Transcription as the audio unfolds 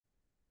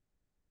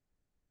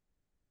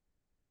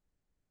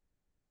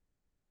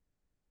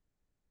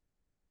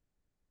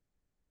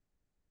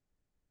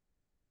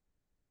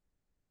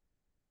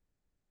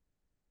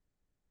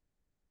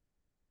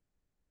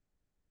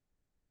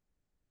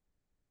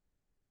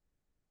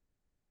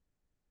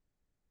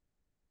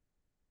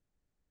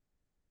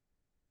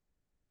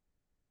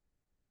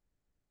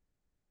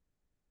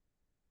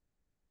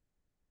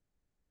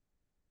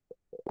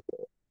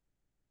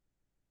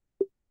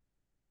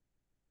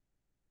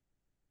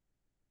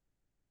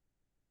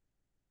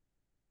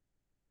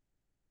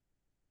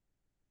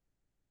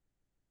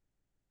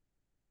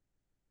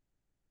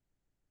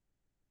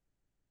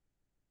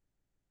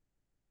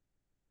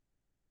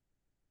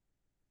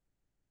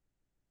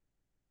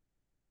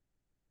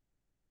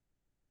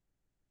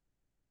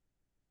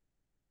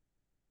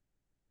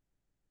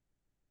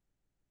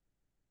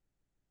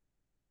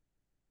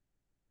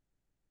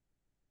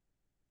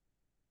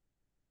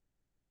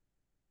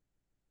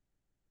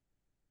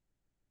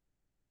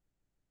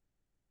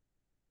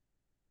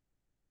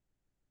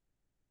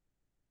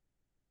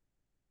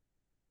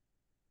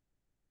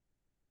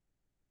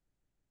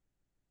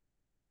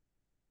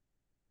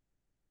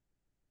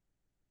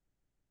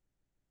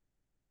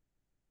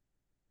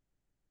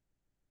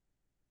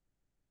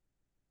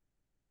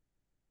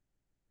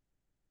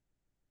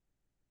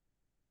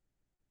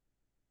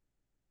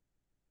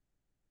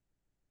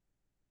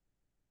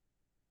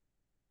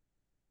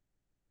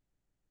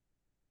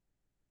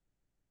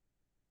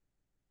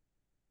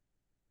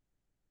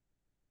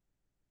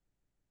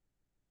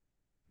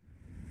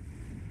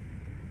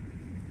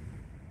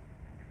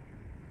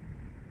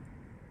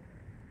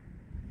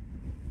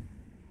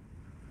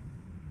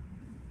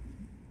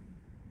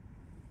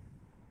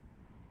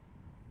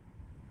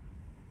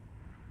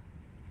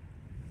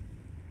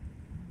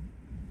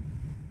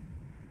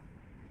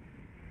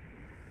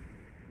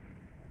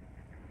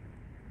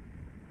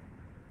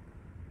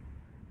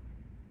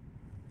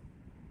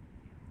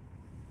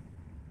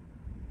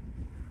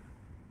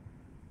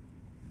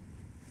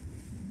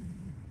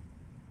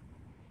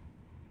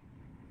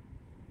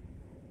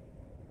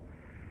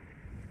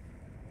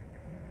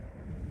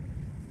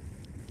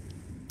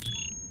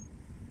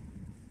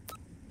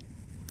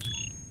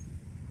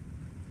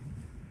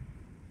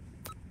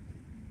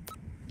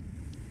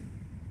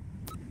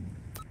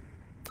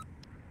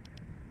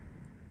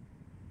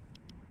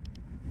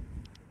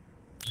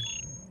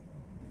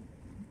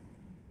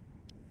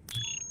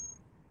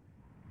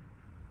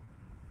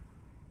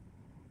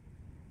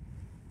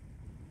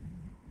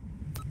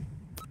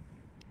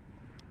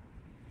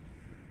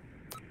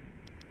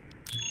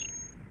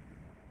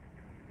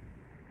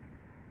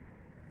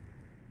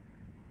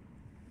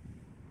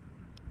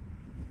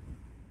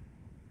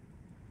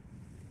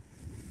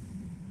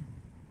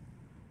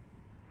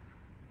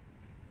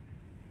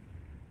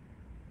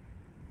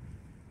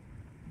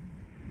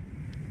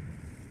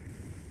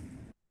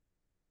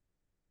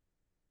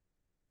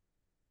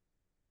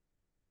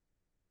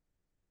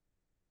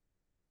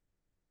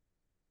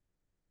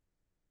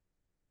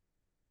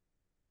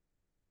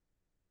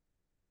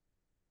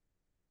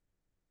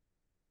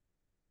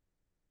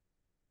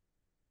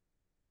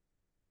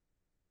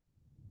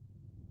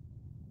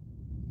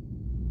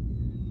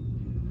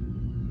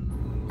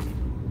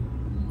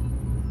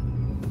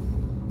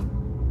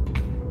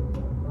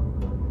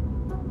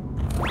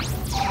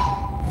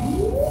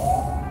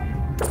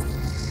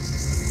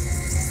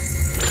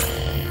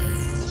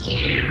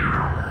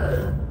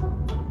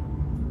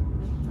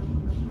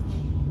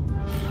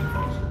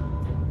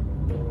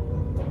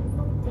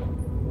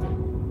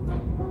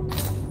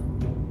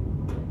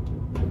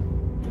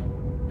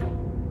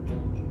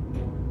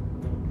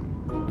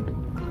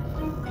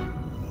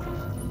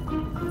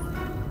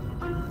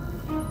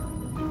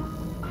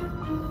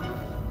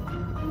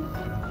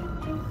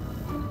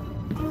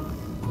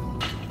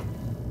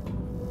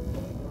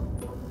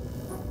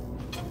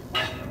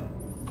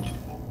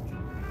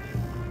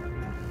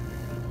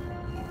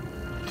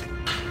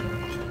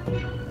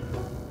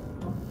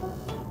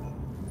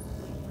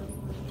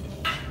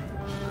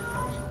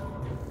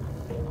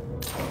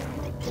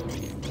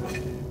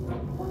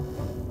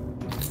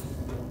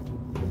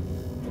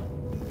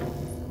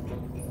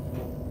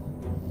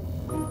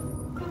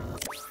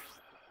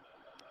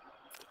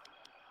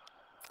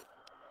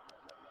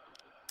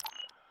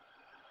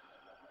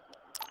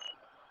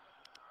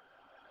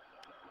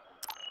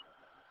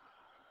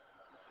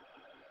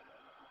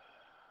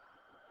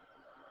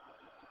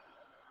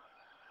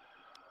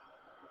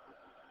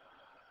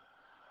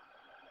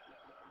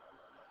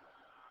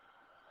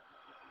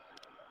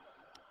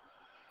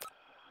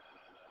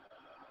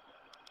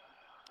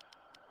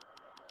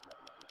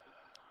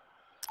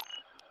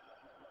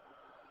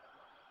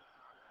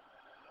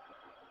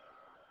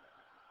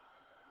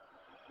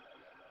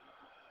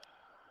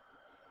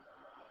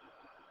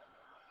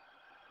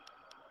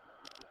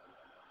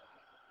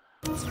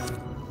Oh,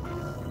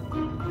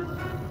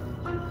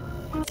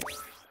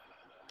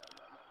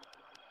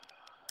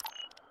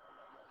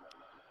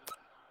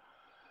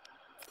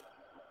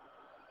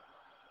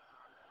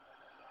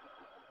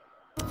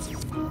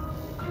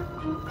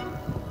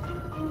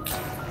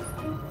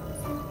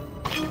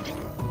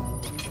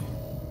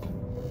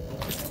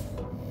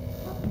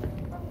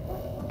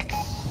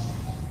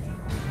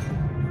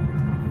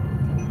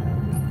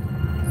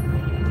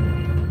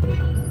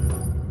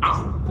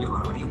 you're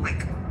already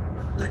awake.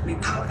 Let me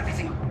power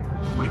everything up.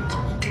 Wait,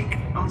 take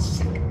a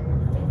sec.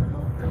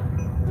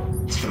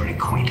 It's very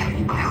quaint how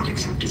you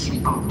biotics have to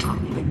sleep all the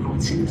time, even though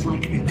it seems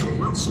like a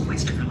colossal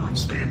waste of your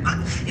lifespan, but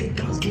it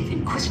does give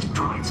Quest2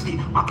 droids the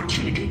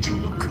opportunity to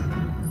look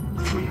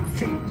through your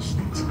fingers.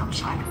 That's an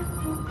upside.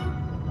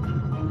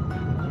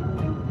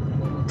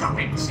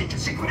 Droppings into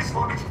synchronous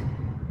orbit.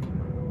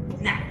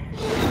 Now.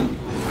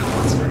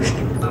 Once finished,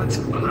 birds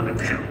will have at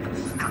the helm.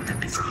 How'd that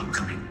be for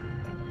homecoming?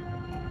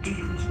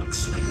 And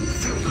looks like the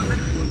third one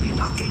will be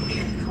locking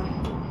in.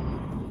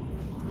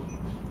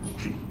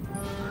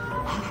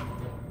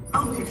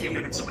 Only a few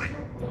minutes away.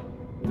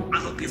 I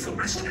hope you feel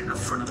rested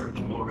enough for another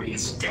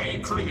glorious day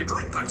including your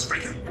droid parts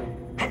breaker.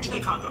 Head to the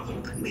cargo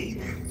hold and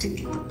me to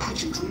get the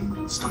pageantry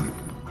started.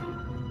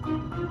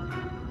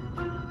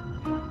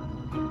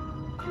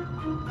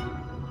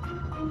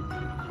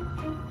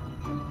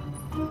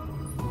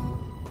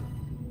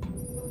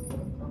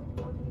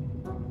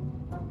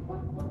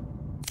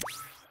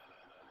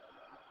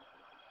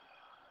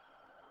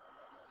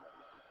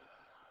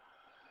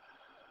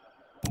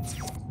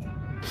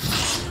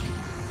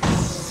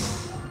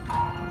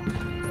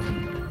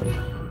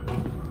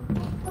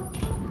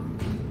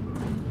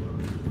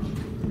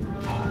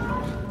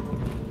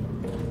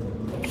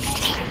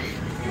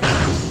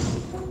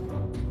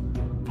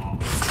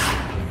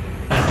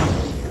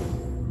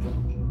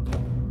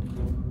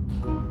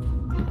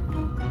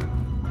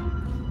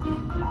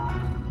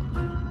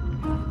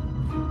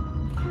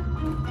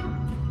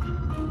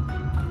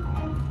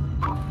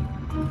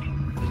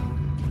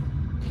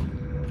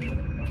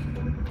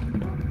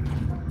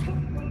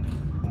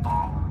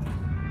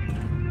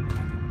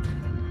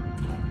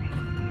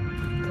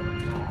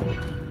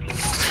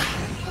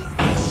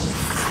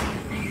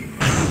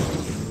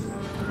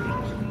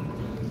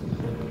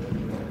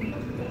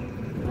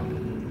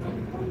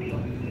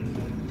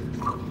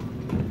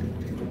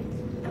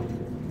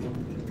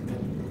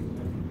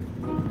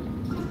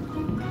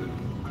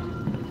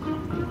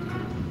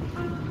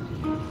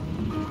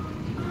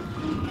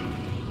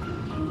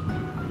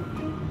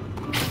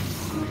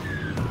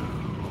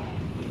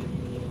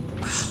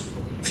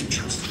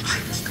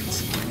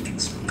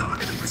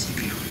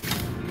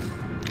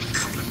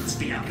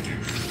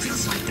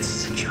 Feels like this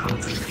is a job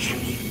for the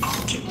heavy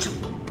object.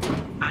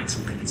 I had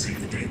something to say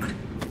the day, but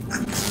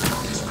I'm just the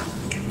oldest one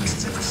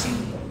it's ever seen.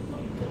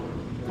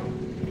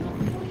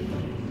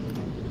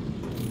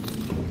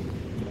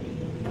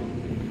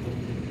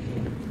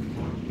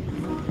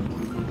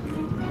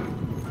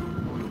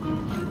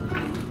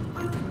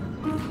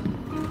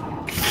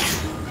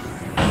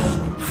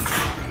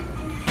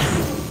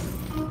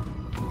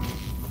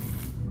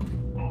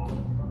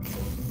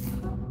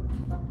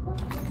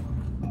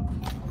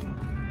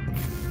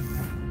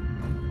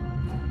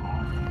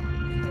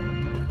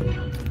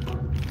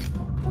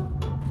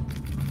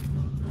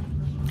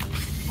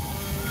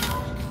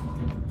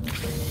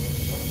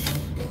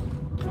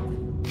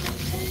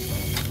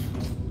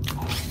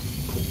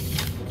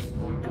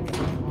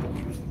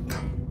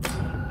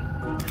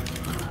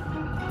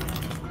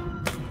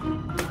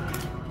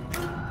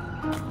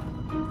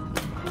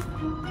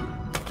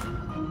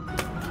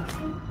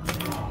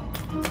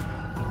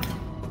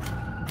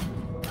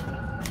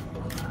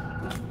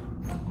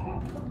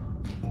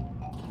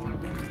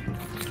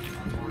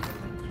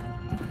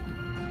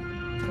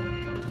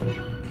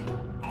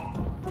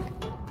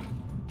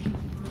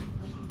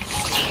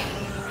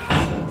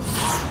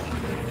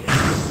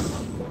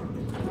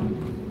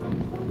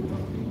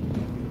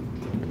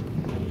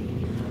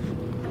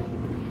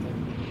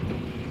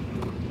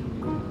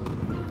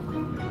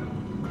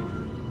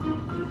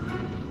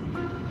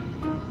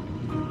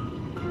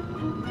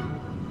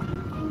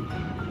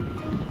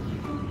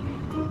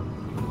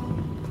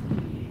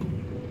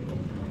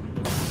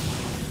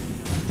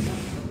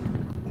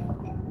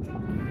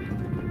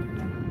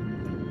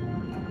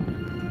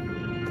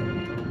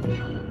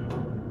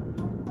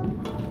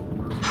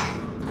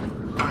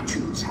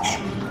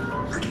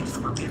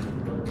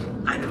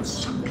 I know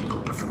some people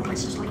prefer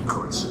places like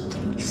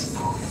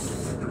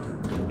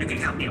Quest2. You can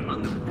help me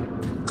among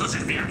them. Cause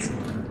it's the action.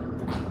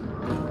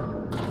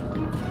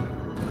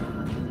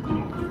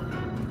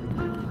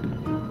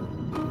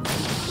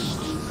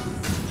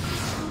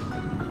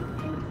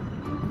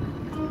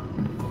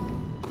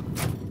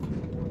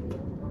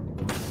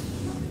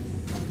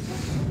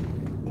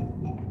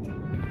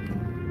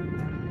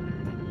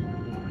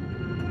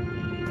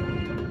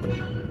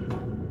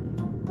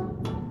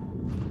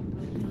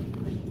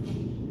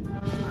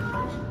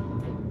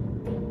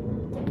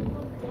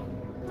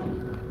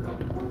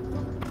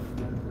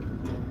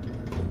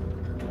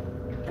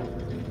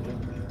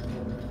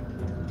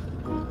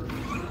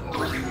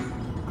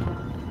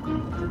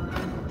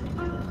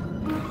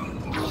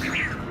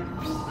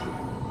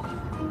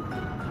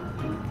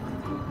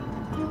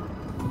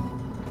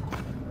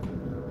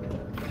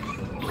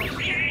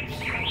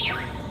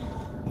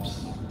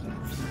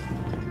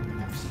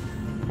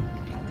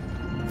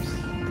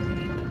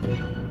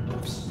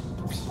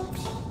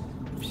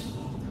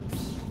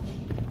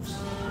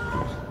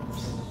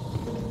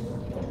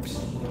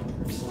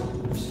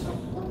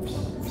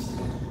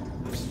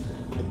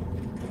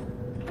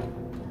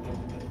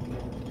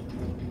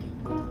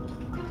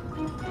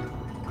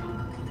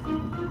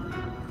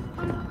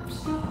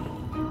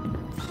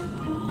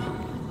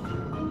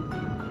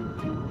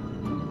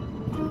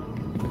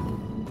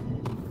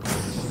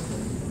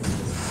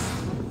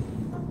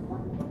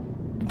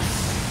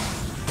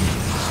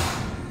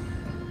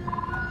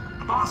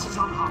 boss is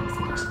on hard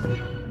foot.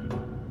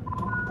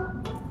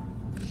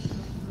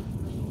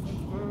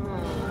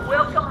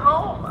 Welcome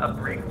home,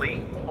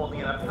 Brinkley.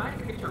 Only enough time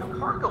to get your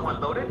cargo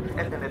unloaded,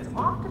 and then it's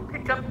off to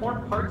pick up more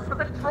parts for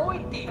the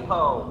droid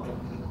depot.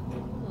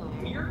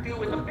 You're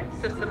due in the bit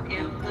system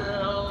in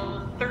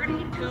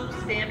 32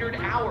 standard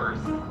hours.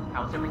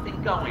 How's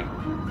everything going?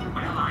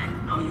 Well, I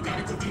know you got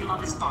a good deal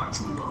on this barge,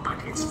 Ubo,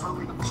 but it's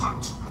falling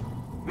apart.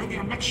 Maybe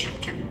our next ship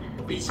can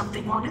be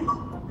something more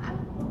nimble?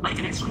 Like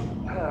an X-Wing?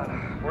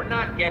 We're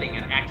not getting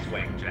an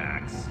X-Wing,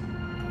 Jax.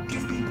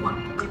 Give me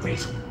one good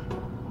reason.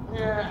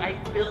 I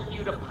built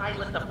you to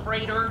pilot the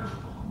freighter.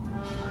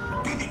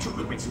 Give me two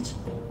good reasons.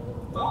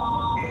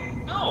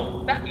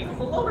 No, that means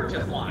the loader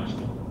just launched.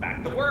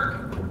 Back to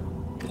work.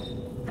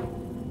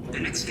 The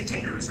next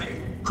container is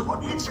ready.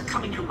 Coordinates are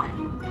coming your way.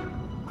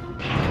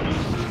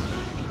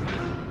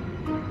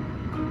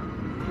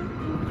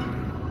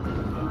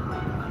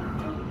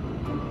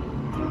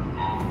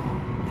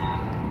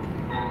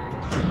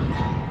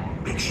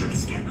 Make sure to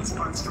scan those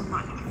guards from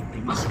my life. They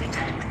must be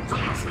tagged for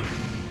halfway.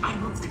 I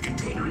move the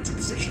container into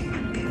position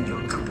and pin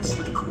your compass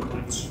with the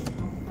coordinates.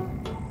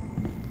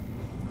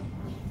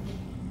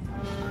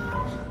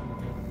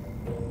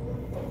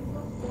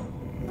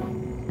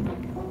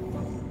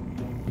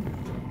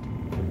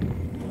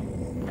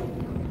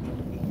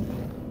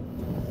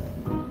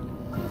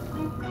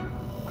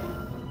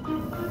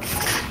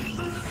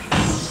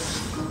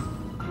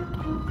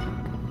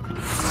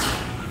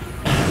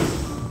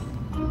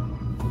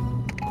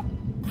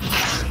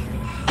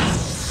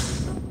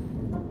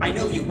 I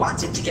know you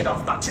wanted to get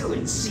off Batu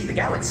and see the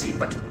galaxy,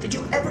 but did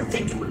you ever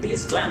think it would be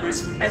as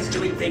glamorous as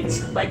doing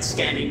things like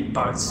scanning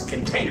Bart's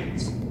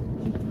containers?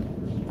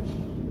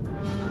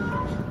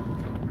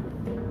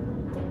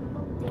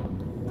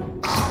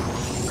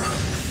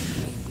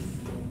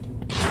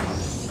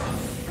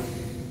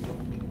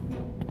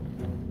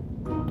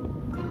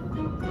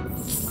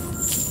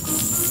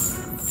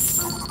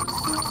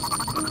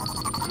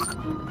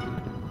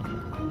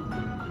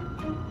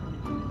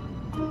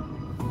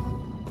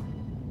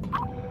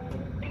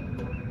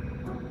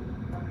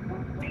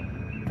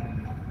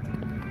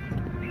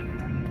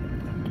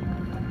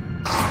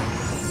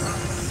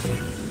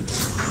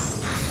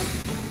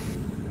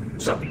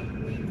 So,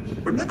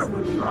 remember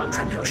when we were on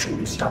Trandoshan and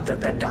we stopped at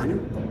that diner?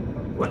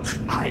 Well,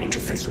 I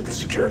interfaced with the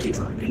security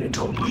droid and it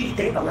told me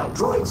they allow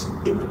droids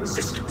in the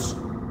resistance.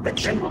 That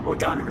General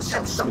Organa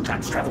herself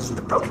sometimes travels with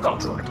the protocol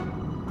droid.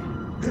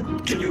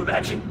 Can you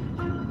imagine?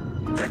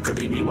 That could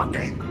be me one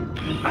day.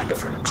 I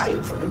prefer to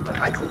pilot for him, but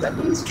I call that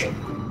Louis King.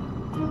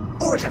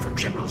 Or whatever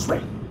General's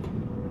way.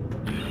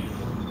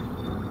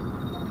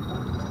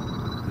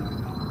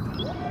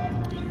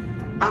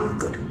 I'm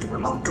good at the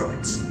remote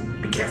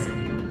droids. Be careful.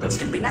 Those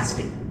can be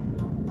nasty.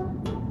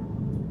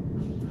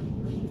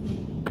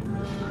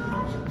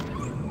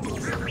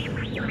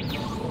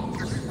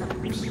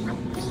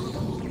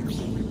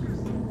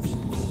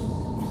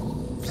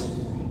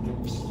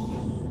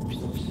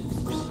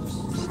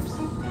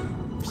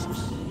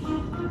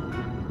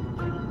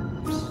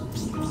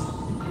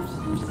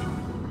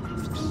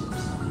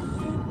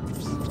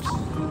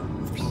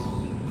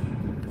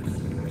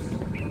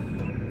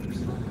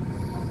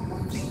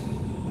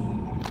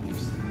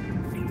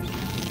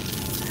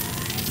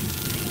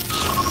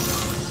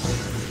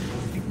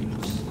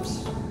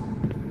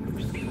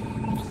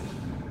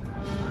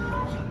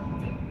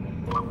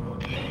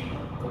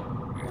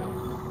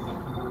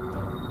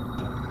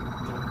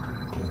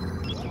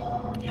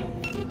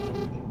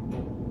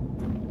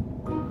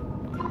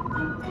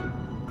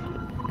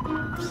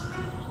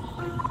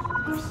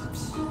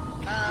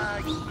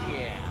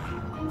 Yeah.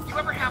 You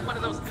ever have one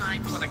of those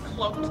times when a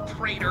cloaked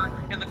trader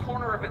in the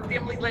corner of a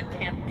dimly lit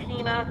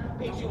cantina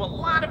pays you a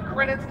lot of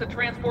credits to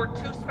transport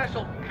 2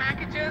 special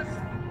packages?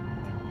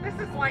 This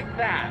is like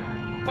that.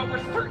 But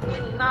we're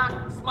certainly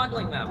not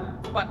smuggling them.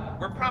 But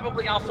we're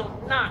probably also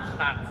not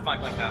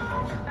smuggling them.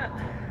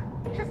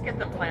 Just get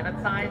them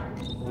planet-side.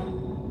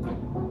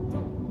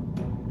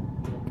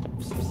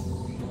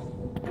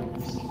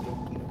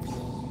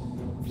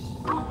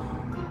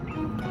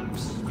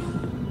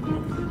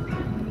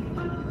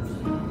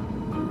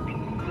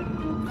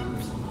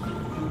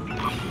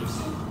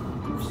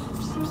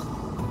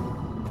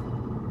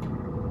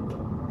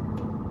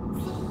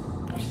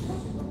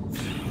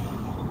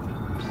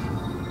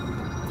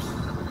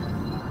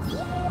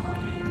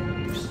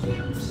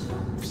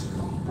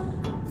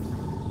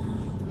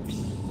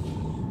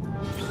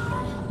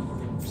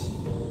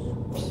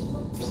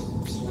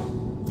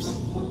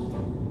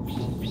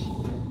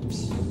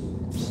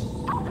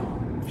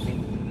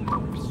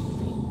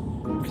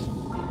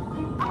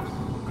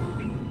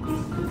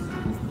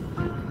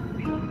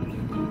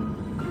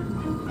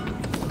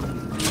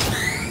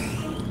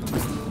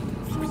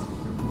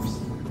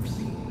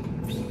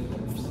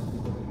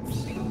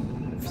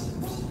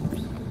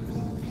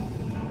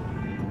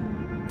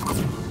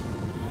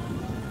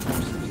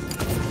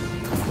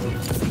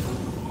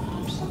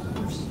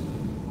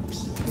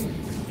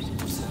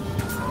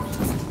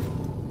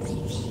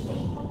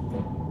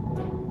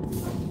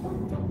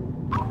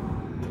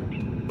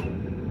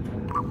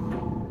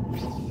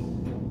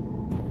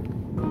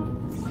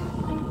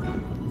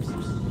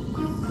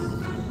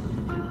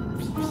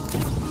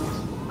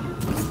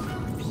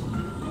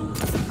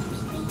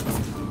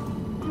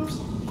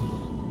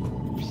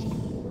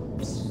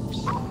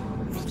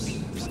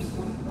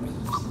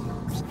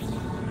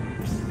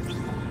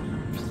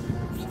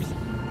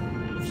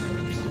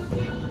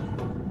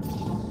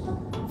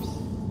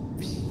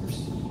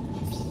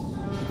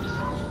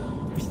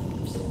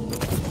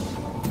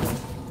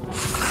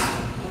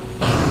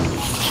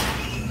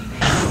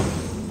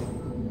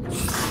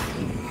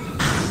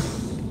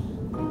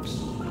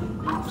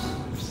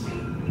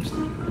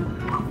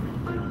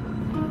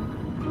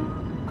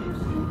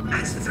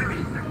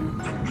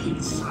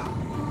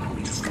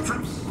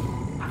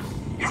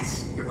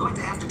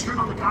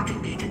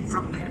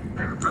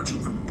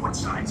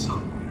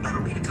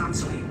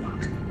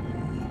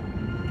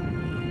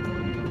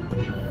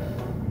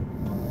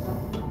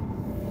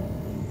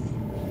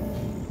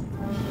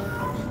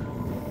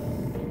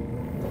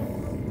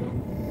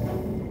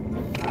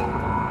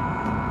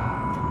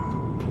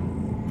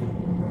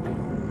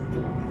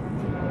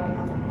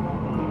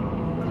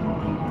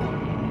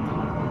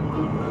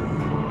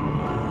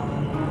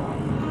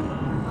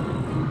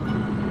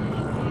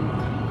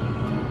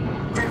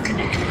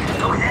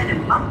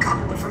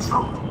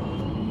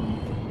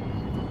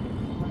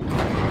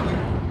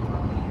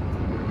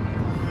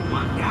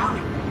 down.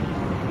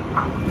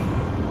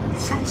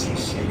 Sensor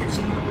shades.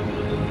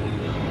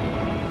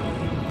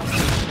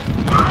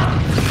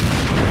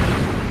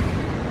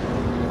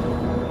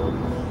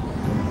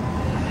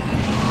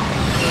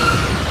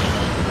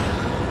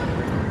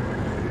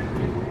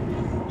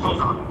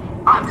 Hold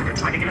on. I'm gonna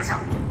try to get us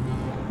out.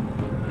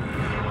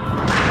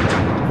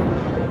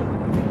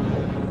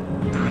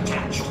 They're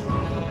attached.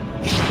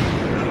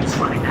 It's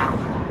running now.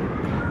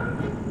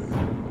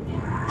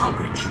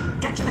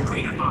 Humbridge, get to the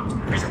crater bot.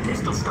 There's a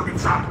pistol stuck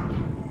inside.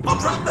 I'll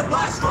drop the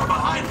blast door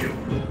behind you.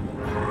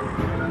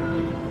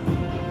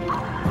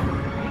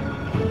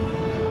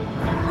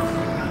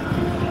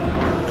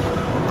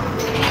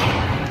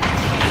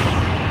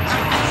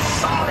 I'm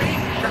sorry.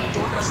 That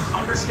door doesn't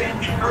understand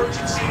the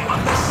urgency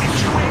of the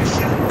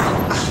situation.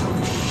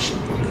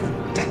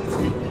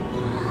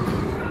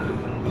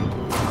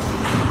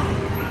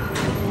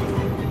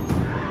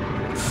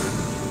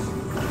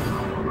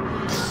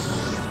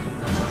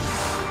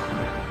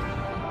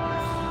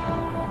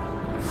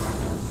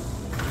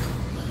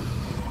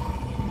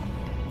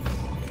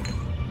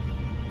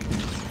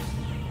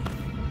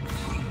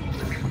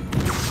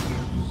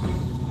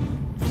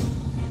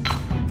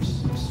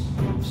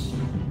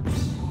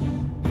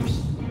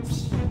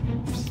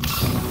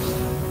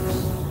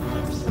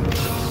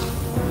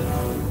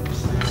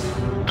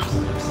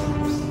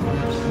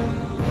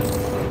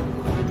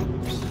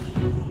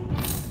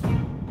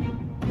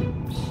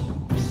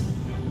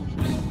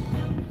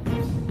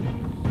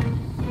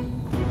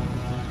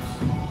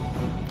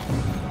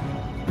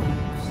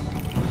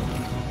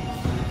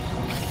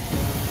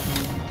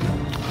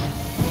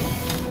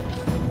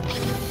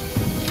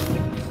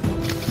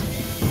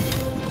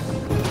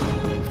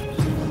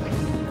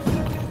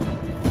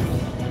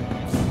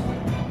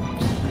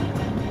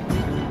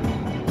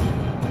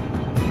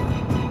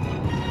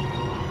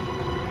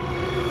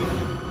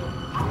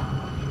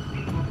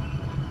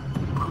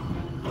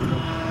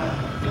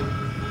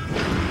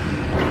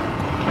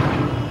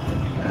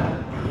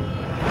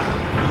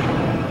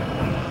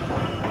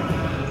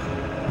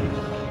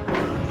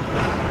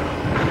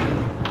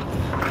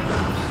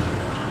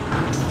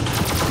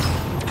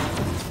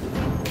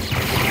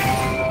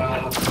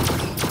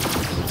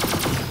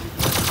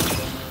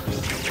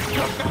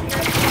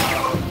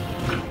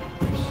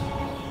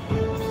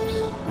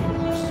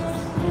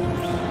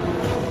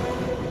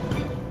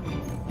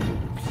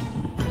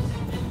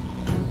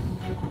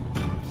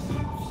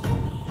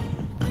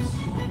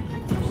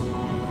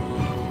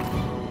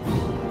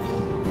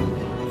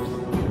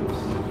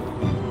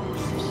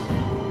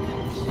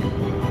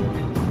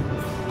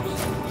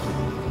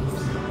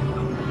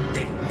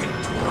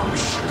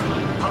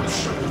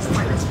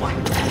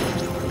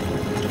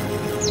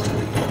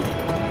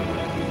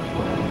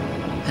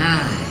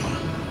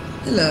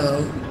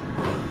 Hello.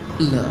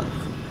 Look,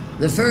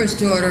 the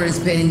First Order is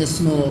paying a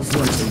small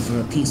fortune for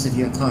a piece of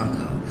your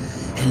cargo,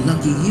 and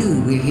lucky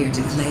you, we're here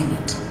to claim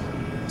it.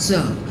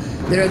 So,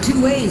 there are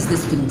two ways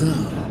this can go.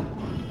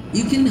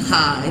 You can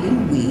hide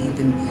and weep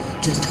and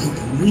just hope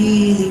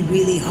really,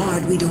 really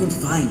hard we don't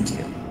find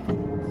you.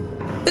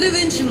 But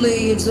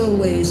eventually, it's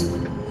always,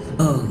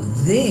 oh,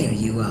 there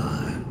you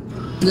are.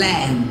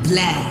 Blam,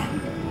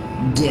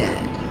 blam,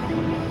 dead.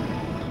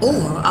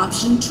 Or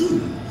option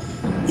two,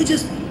 you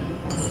just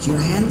put your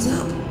hands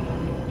up.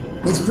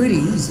 It's pretty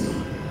easy.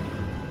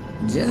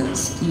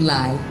 Just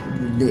like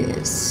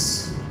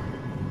this.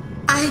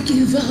 I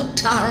give up,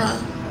 Tara.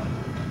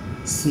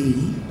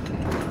 See?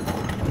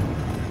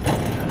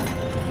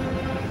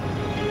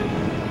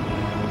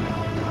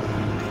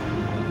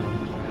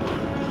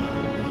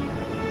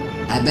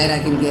 I bet I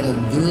can get a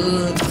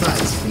good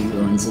price for you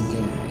on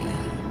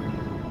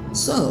Sicaria.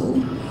 So,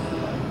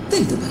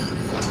 think about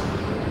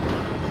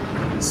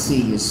it.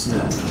 See you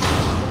soon.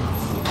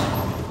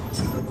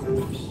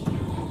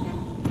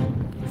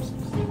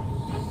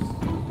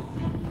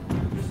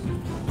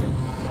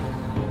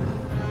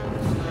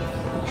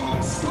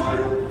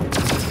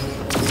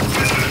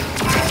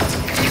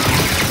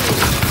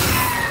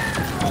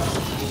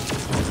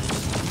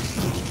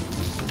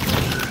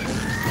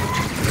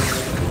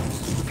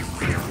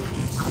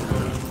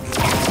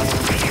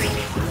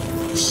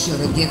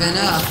 Given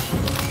up.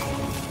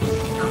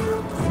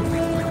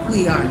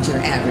 We aren't your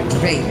average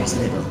raiders,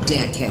 little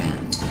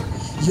deckhand.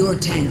 You're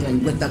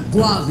tangling with the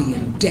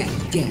Guavian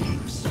death gang.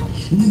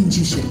 Means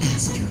you should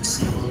ask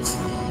yourself,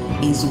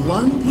 is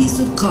one piece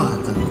of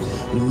cargo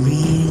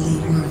really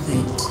worth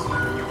it?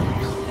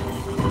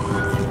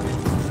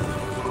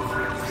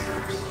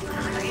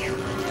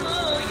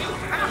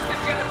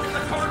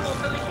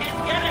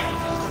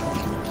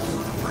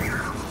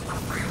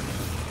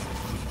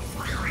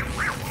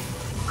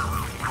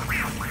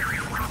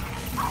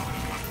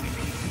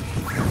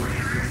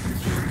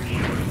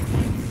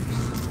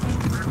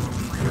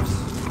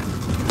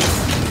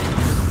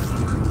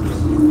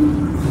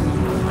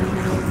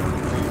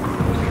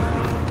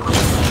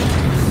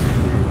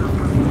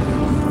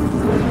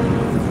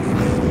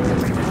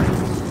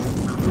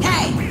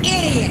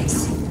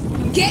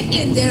 Get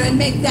in there and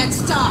make that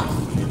stop!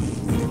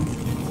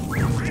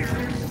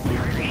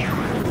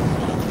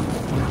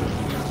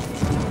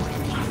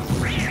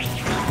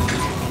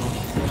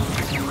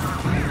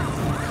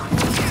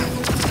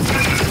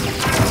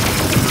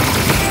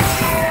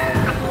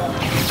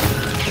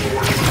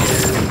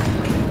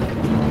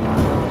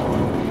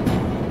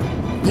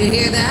 You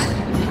hear that?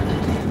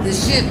 The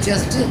ship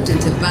just dipped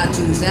into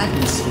Batu's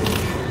atmosphere.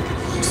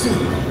 Soon,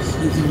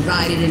 you can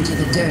ride it into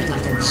the dirt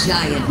like a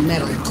giant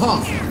metal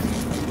coffin.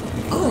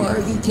 Or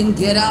you can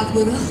get out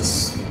with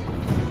us.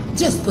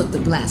 Just put the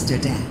blaster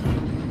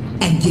down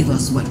and give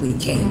us what we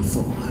came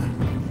for.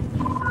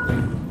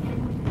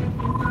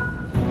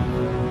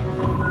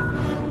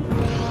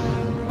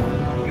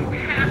 You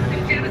have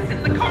to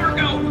jettison the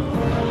cargo!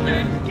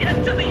 Let's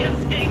get to the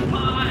escape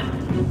pod!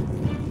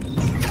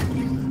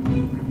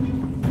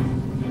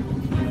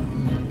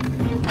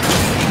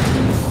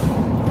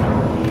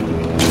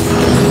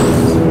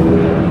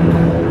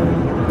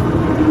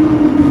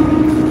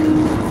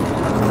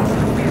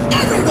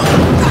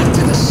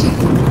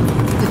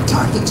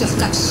 It just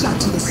got shot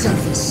to the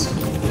surface.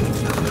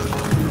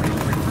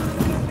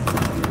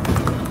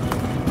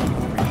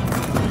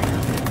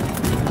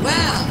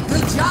 Well,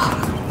 good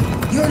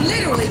job. You're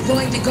literally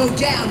going to go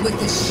down with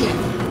the ship.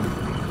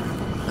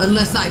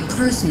 Unless I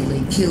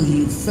personally kill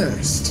you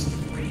first.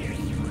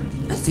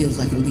 That feels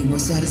like it'll be more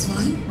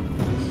satisfying.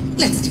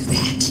 Let's do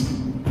that.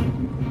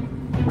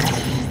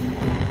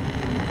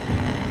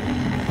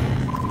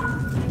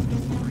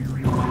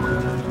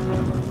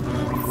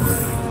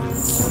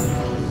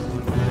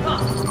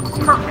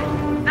 Perfect.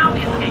 Now the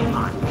escape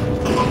pod.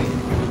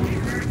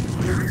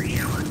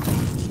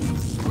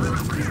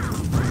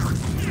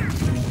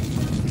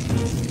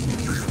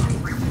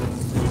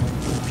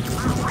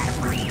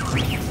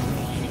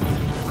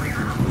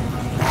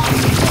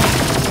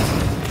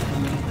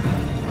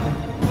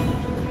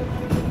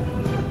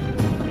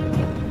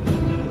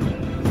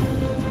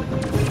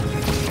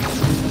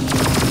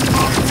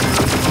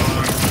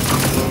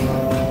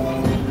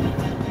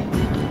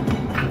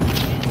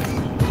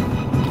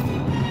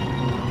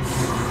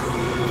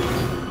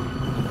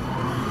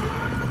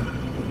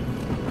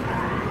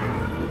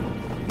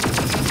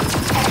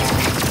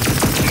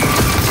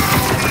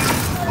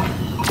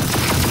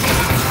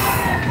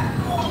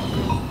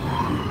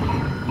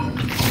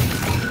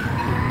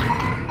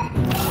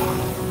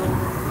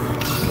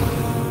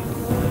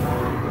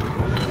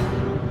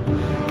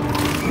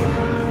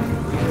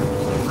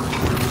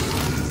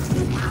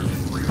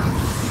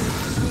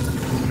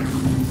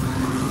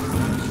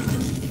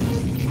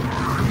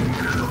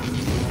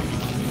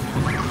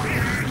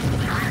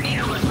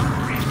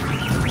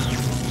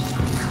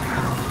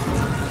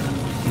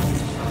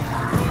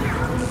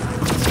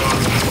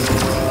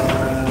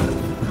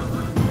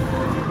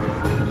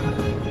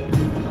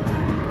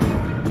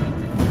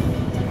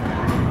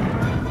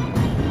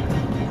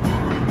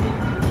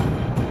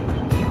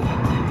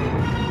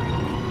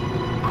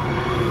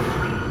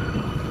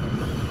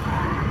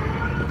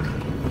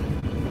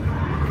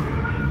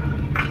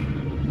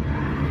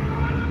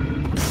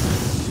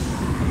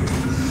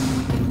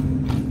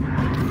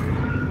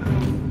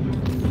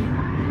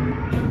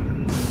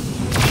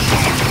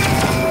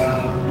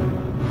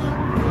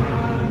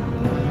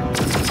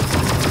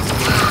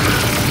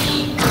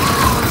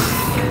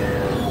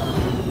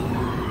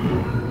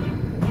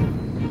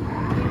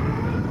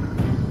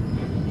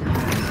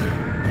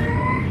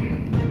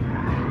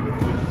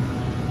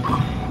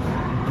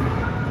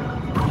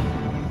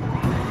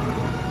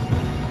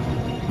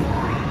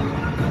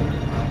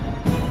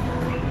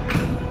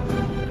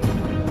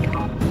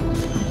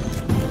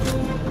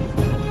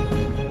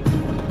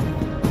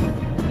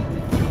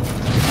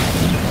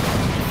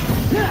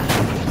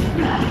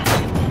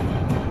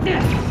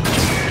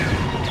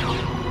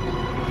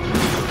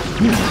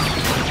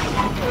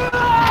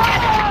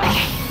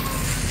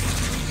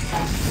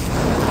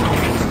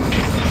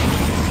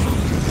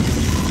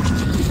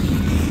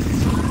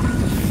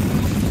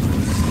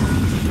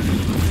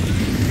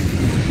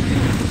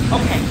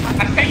 Okay,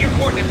 I've got your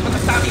coordinates for the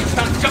Saudi and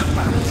Sun jump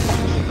pad.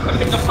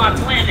 Equipping the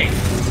pod's landing.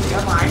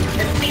 Come on,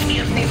 and meet me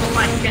in Naval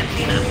Life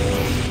Cantina.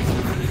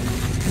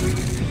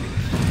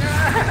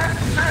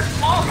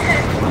 Small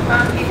hit.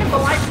 He hit the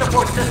life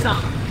support system.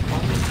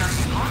 Only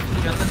turning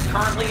oxygen that's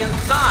currently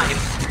inside.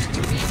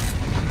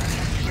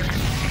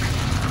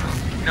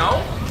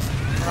 No?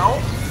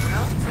 No?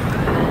 Well,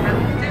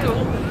 that do.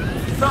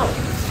 So,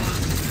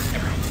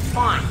 everything's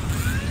fine.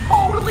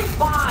 Totally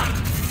fine.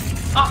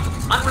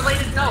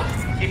 Unrelated note.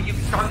 If you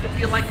start to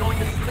feel like going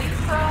to sleep,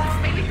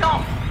 maybe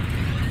don't.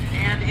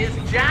 And is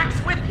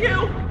Jax with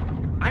you?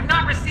 I'm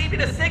not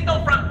receiving a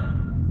signal from...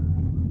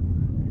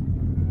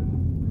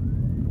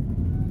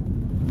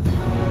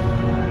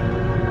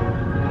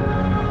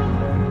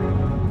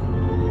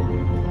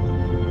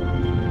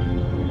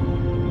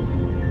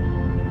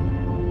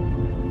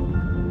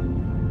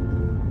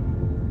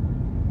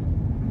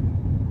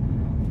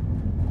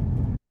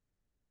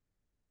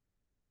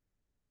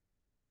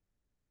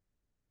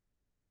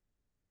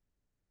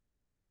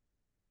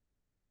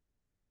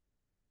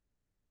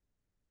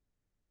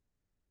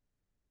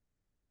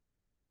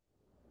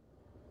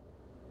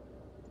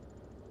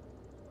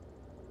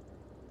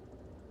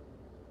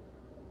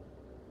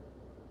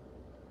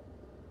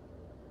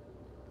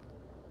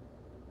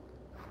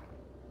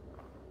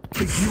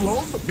 Think you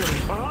own the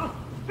place, huh?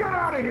 Get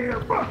out of here!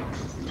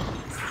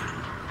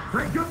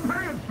 Hey, you're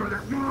paying for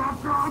that.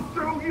 I'll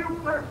show you.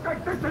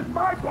 This is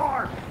my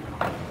bar.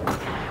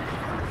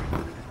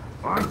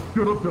 I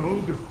stood up to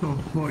Olga so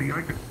buddy,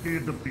 I could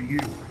stand up to you.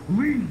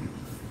 Leave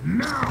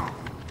now.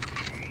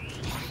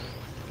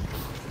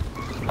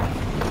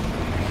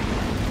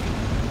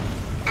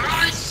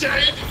 I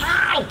said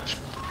out!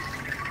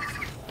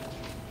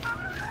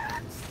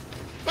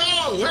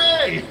 Oh,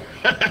 hey!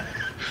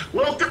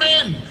 Welcome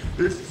in!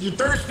 If you're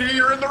thirsty,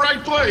 you're in the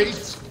right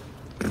place.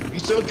 We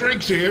sell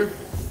drinks here.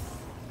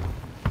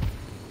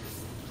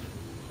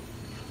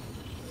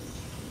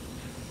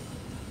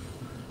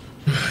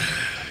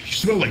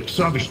 You smell like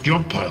Saga's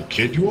junk pile,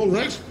 kid. You all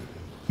right?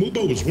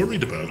 Mubo was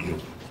worried about you.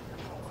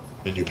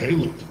 And your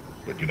payload.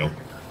 But you know,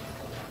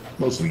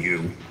 mostly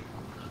you.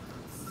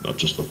 Not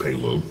just the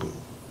payload, but...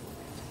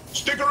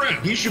 Stick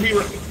around, he should be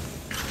ready.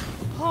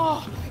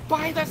 Oh,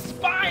 by the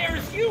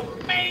spires, you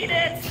made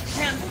it!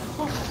 And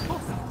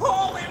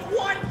all in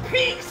one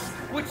piece!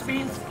 Which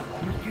means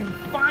you can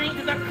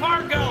find the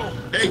cargo!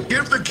 Hey,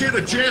 give the kid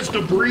a chance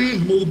to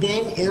breathe,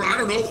 Mubo, or I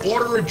don't know,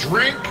 order a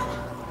drink.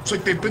 It's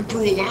like they've been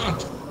through a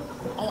lot.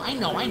 Oh, I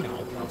know.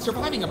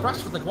 Surviving a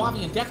brush with the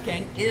Guavian Death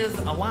Gang is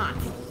a lot.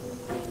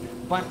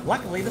 But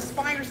luckily, the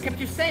spires kept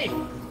you safe.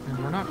 And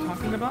we're not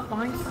talking about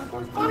buying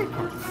Cyborg's body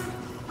parts.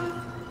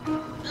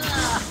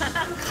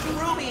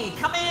 Ruby,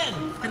 come in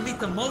and meet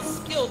the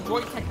most skilled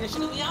droid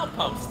technician in the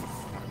outpost.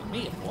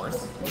 Me, of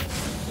course.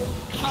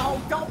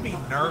 Oh, don't be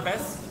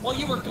nervous. While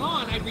you were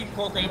gone, I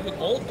reprogrammed an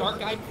old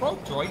dark-eyed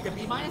probe droid to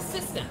be my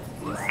assistant.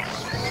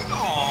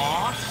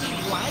 Aww, she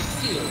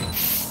likes you.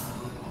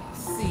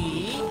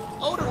 See?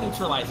 Odor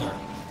neutralizer.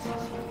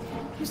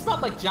 You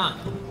smelled like junk.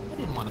 I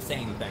didn't want to say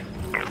anything.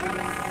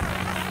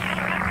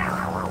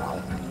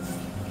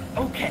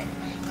 Okay,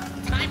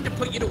 time to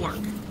put you to work.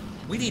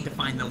 We need to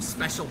find those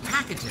special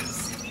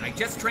packages. I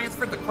just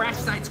transferred the crash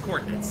site's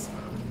coordinates.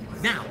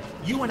 Now,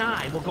 you and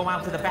I will go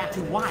out to the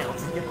Batu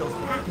Wilds and get those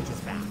packages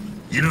back.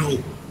 You know,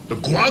 the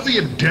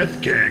Guavian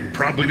Death Gang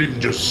probably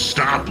didn't just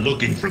stop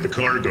looking for the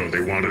cargo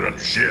they wanted on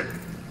the ship.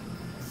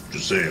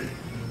 Just saying.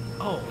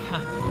 Oh,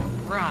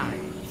 right.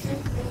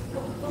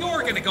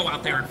 You're gonna go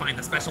out there and find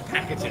the special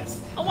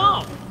packages.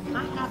 Alone.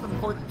 I have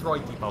important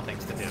droid depot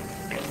things to do.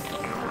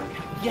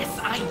 Yes,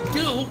 I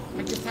do.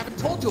 I just haven't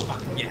told you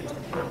about them yet.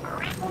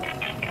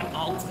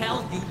 I'll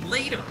tell you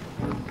later.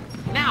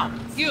 Now,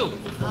 you,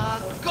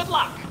 good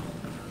luck.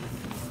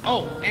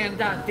 Oh, and,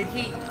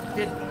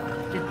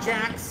 did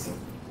Jax,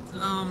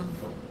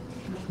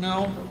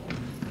 no.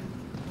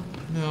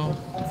 No,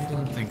 I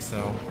didn't think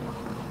so.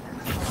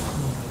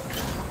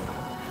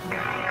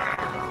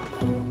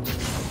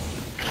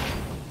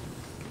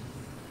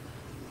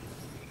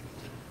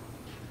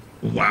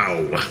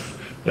 Wow,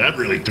 that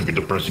really took a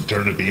depressing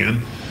turn at the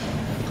end.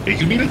 Hey,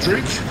 you need a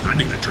drink? I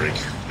need a drink.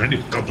 I need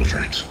a couple of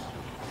drinks.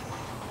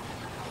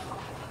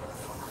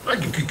 I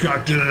can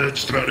concoct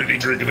just about any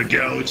drink in the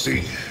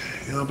galaxy.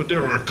 You know, but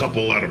there are a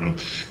couple, I don't know,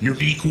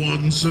 unique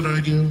ones that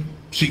I do.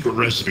 Secret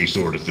recipe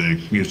sort of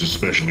thing. Used a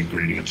special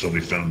ingredient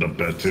somebody found up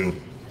that too.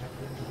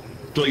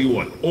 Tell you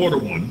what, order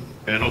one,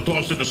 and I'll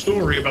toss in a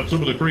story about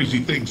some of the crazy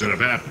things that have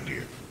happened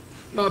here.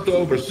 Not to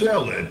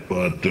oversell it,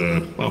 but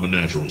I'm a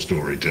natural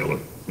storyteller.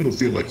 It'll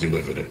feel like you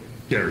live in it.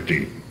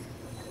 Guaranteed.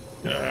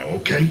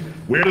 Okay,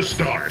 where to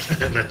start?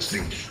 Let's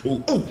see. Oh,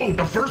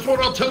 the first one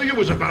I'll tell you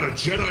is about a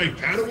Jedi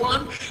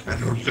Padawan and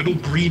her little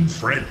green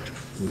friend,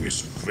 who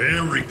is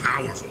very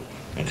powerful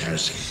and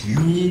has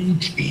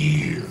huge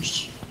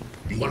ears.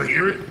 You want to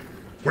hear it?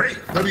 Wait,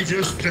 let me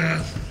just,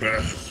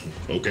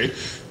 okay.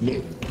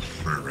 Look,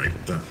 all right,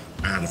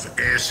 out of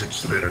acid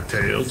splitter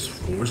tails,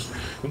 of course,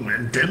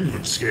 and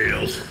Demlin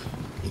scales.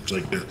 Looks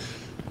like the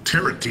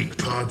Terratique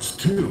pods,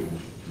 too.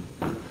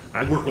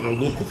 I work with a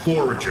local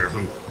forager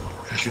who,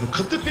 you know,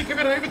 come to think of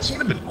it, I haven't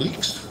seen him in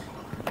weeks.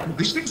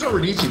 These things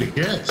aren't easy to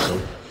get, so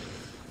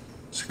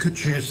it's a good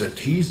chance that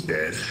he's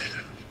dead.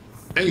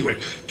 Anyway,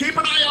 keep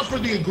an eye out for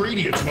the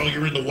ingredients while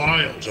you're in the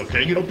wilds,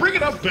 okay? You know, bring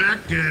it up back,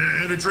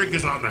 and a drink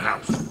is on the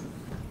house.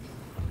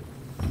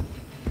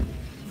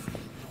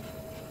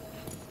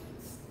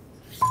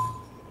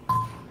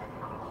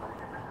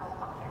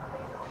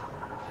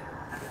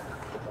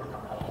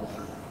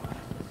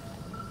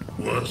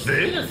 What's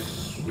this?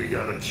 We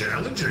got a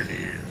challenger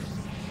here.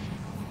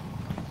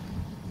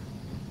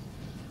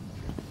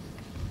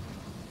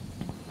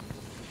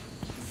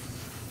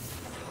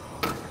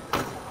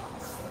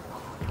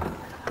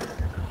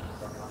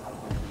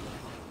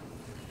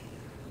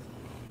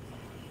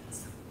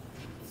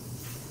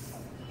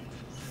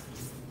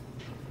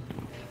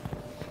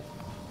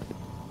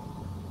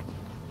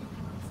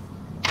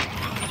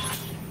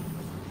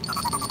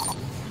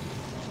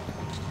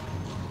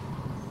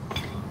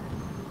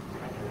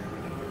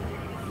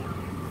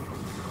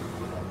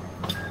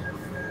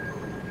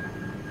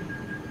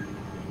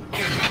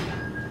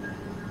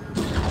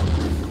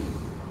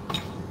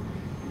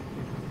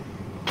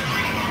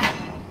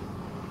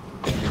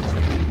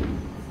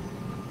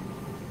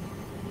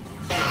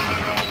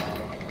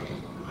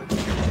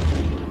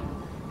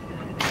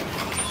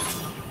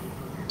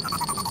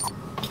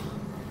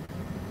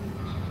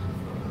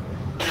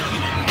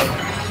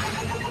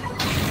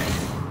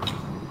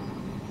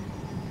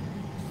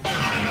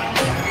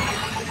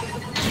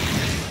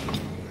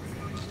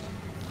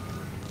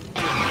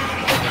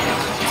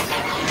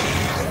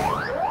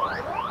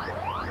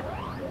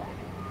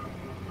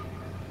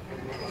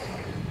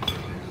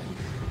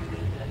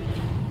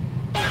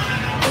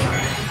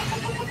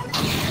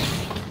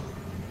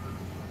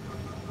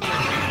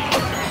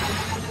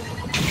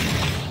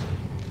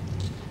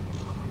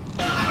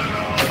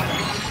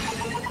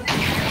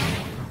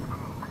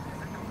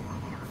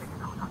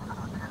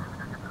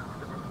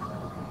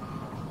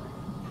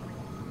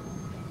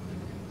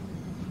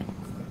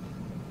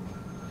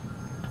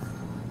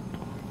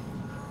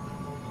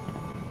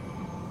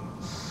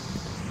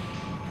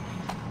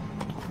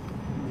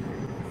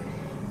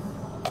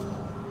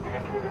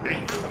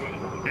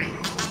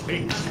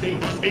 Hey.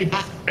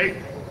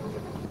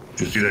 Did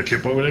you see that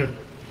ship over there?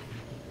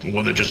 The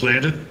one that just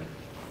landed?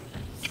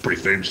 It's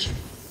pretty famous.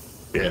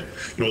 Yeah,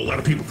 a lot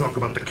of people talk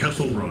about the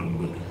Kessel Run,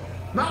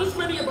 but not as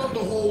many about the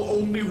whole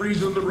only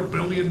reason the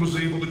rebellion was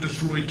able to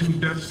destroy 2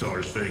 Death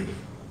Stars thing.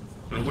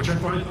 Which I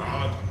find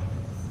odd.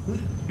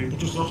 People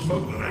just love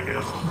smuggling, I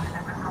guess.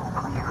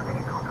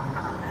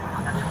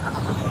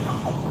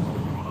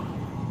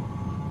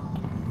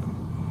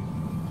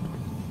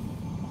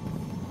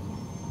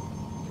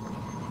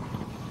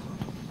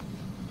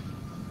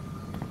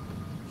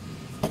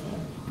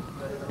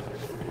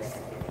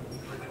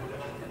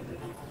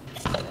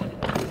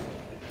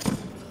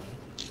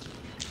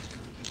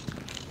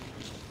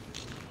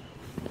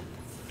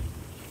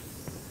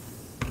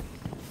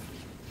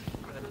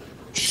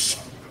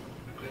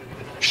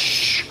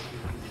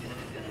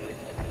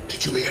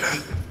 Did you hear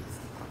that?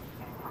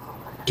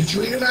 Did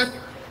you hear that?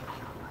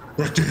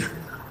 Right there.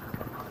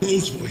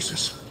 Those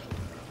voices.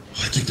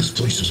 I think this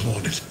place is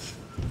haunted.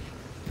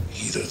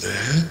 Either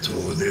that,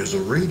 or there's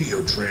a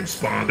radio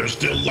transponder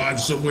still live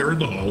somewhere in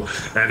the hull,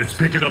 and it's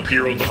picking up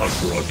here on the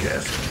HUD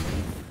broadcast.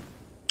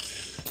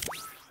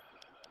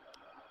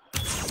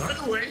 By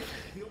the way,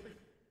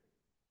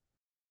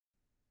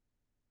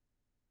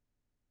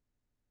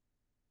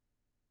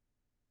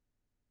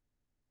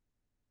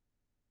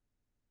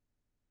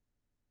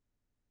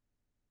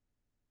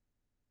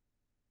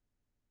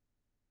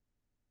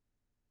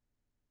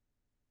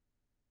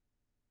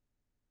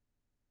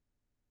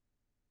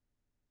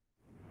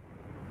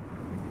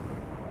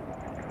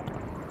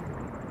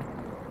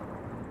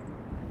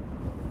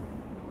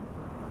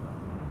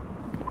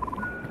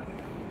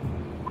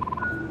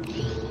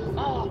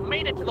 Oh,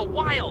 made it to the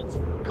wilds.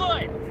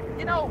 Good.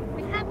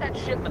 We had that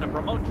shipment of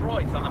remote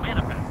droids on the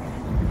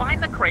manifest.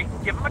 Find the crate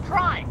and give them a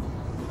try.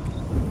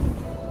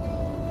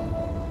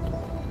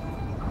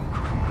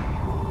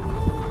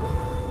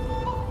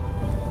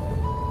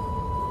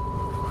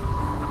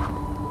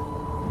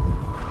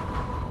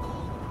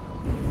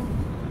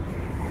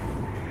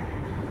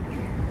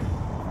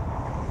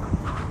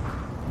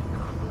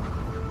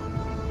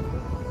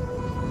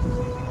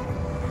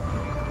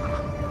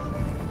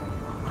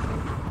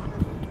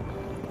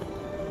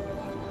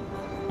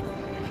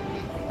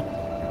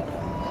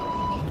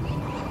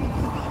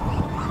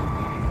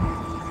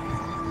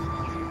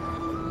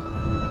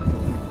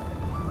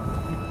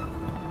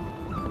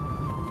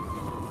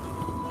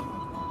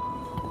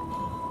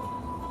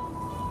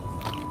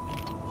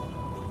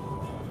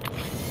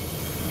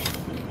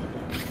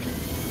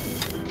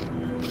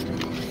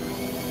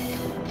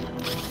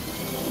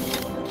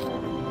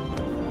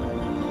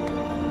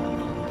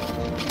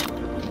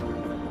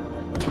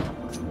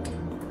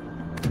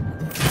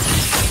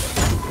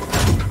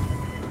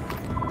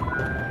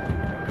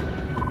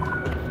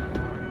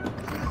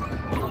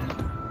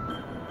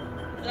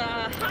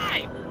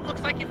 Hi!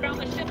 Looks like you found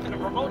the shipment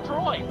of remote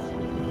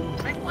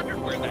droids. I wondered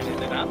where that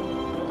ended up.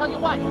 Tell you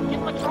what, give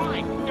them a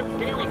try. They're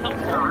very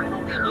helpful and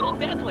only a little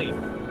deadly.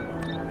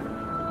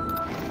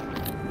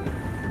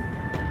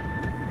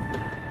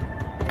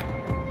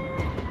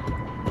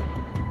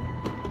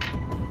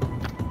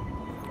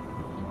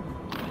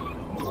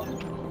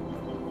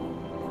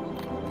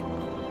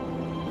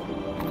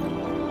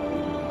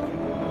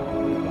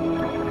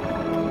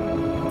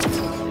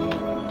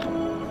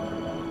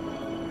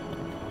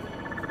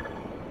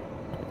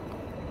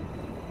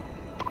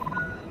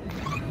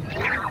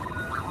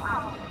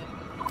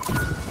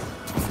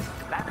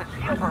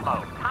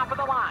 Remote, top of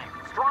the line,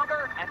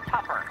 stronger and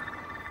tougher.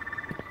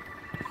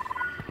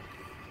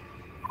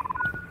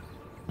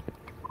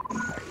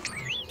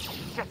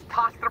 Just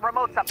toss the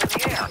remotes up in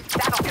the air.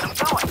 That'll get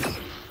them going.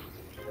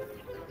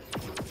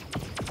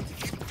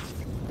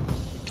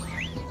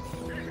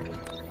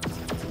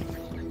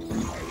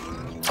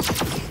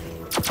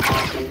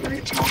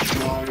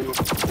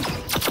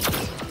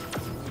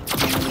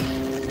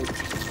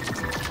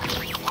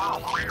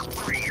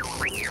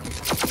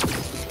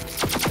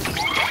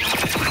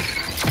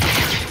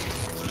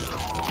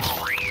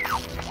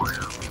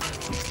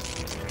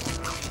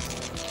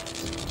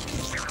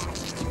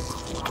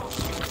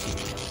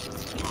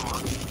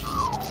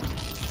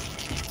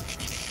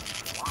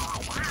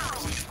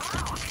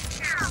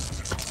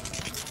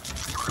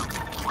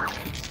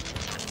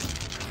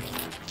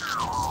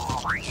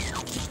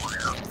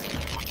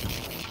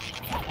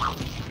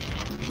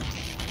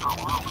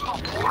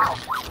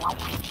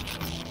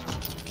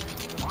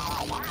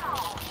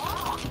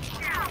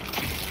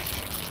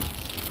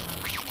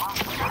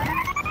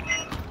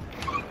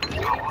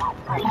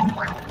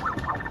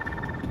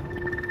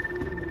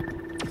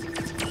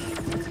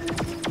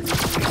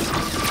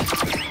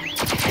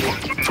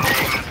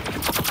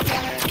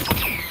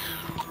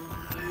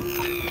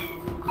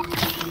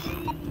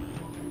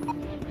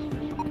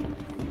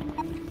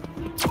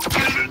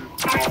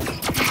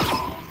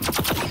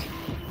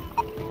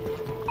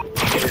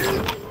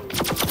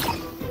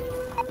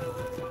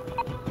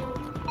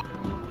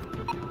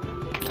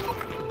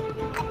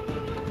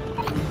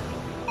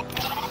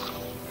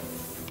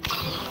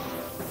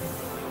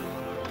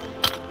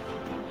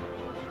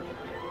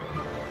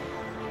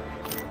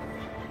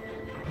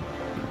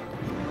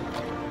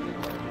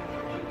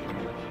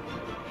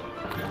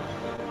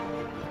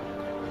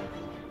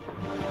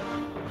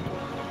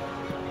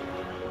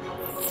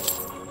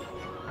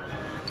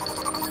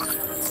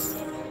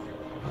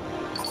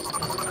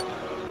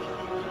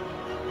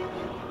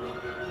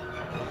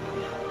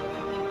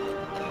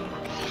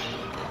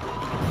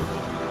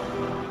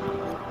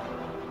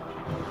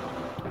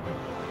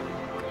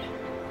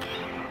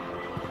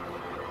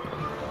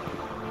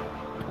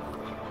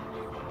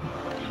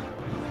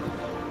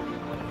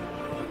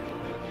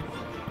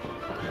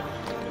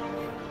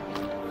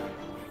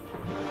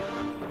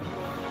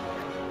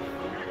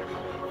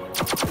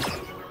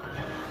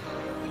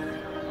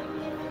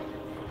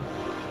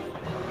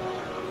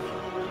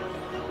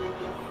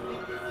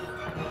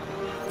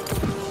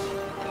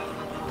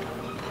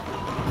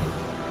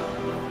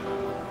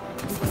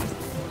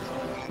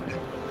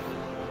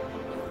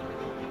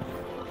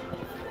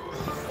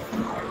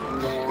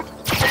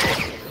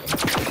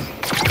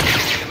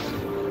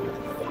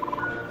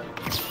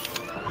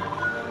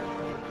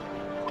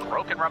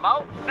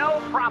 remote? No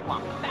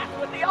problem. That's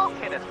what the alt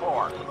kit is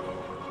for.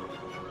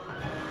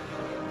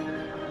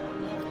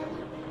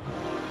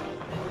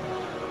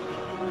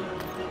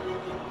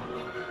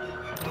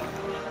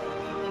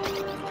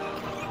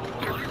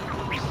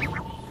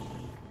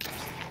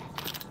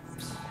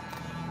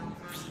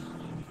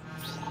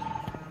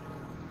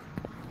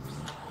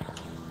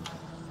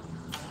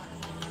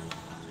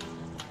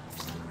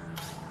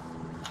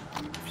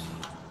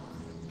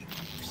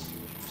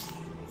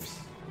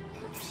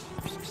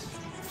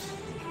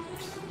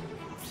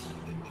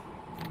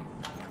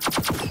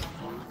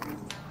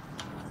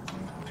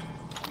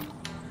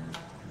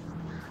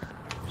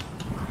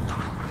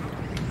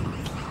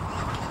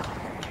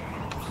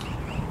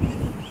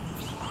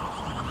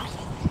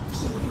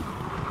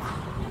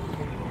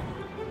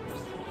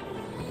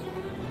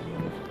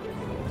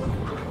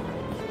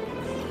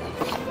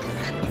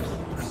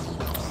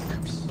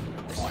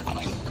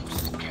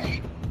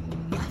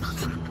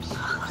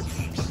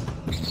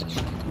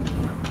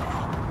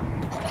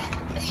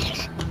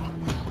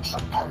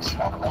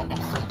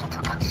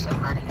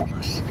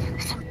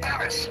 It's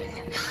embarrassing.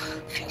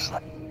 Feels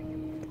like...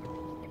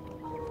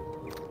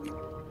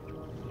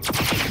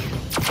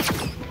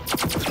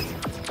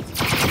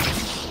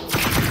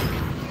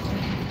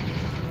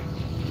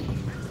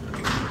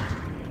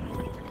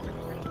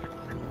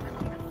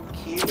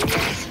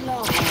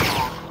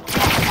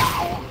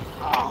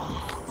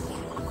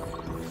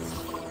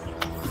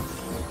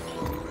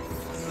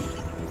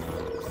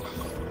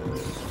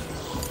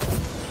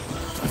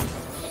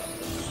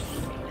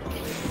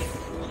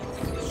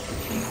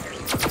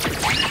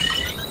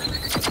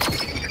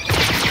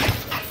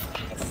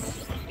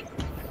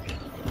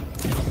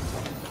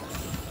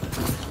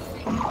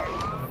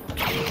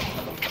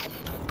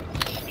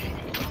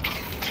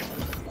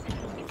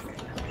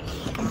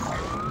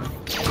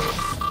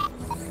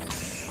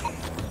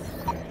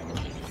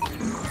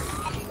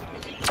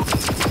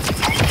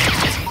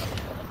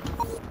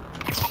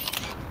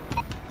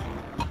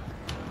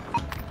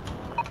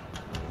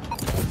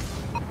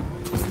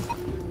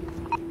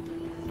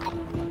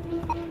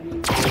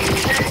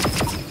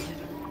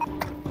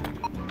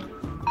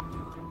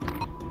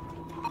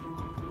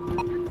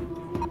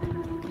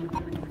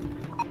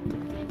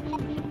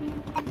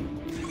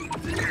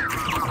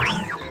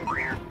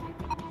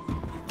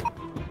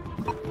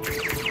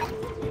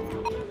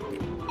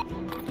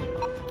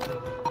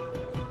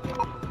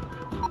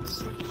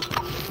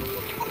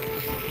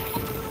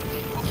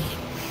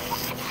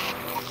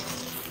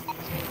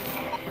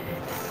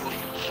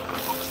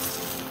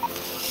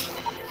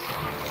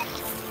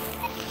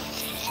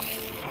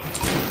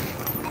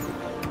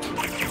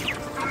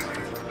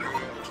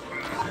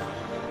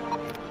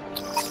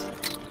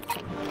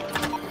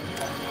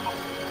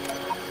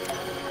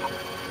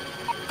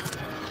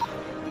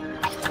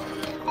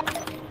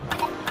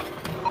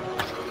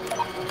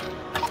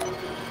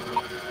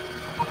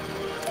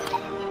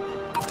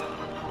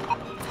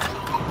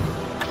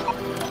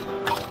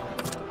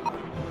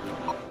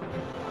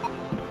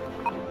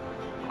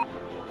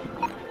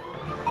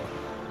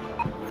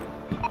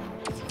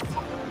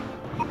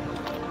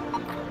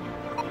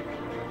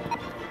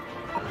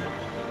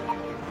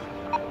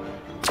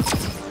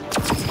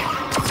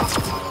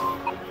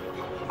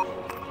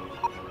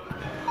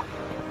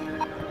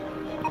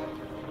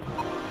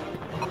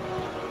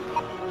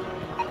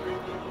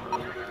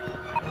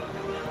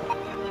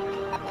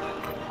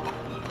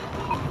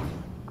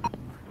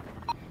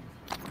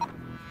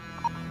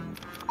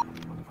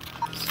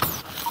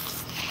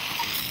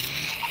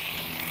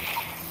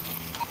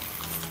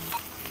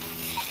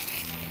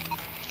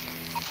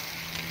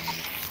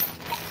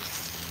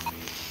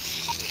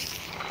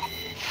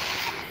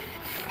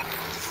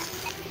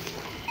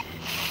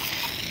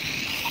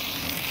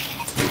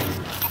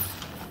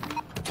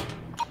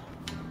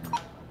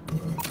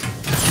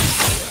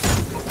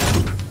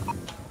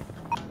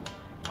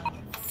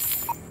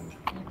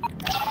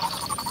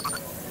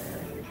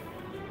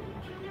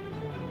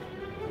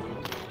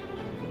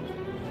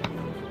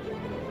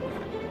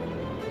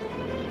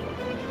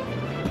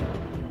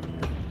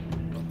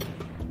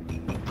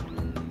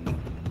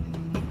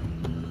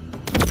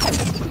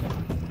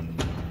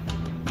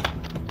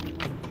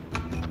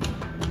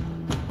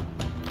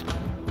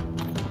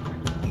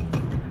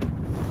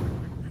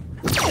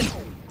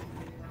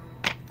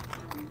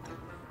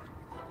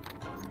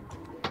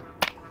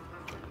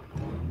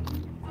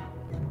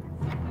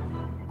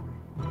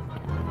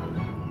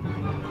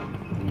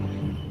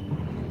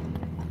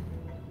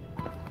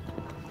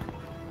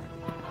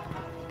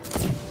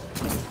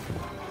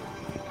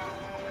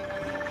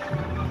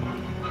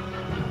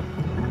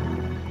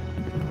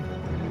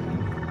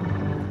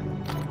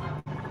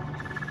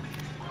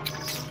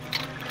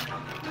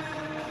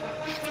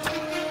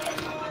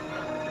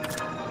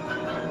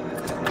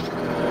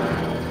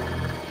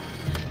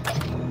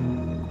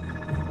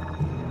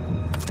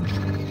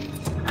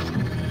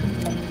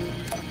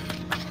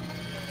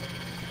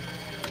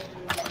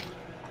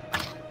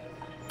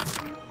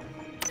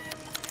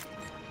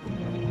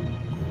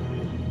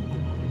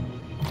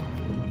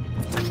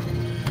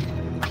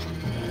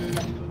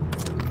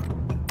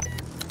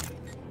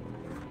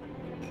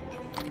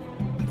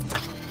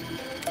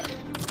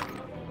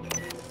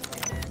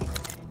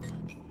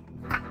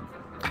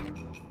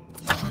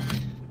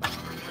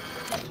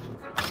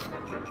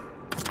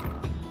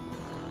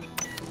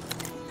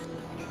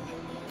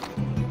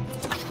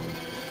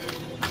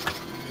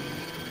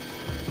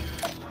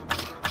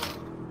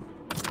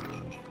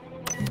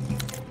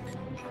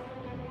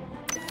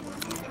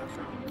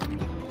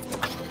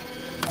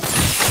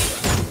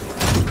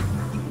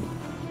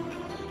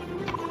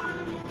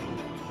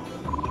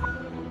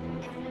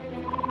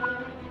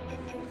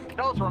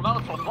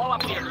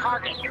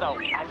 target. So,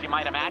 as you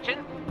might imagine,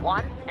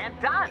 one and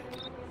done.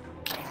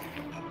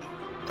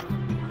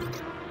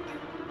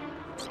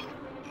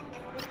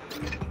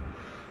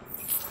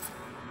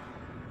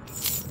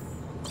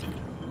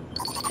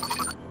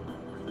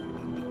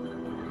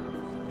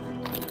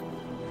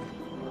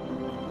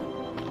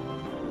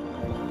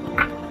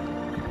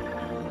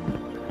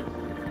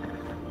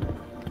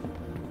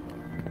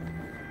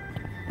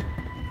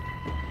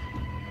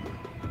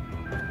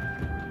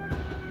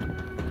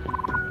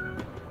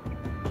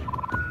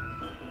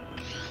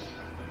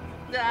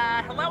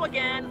 Hello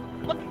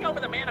again. Looking over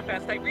the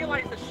manifest, I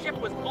realized the ship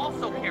was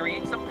also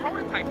carrying some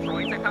prototype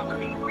droids I thought would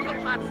be real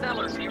hot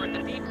sellers here at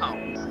the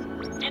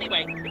depot.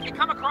 Anyway, if you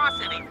come across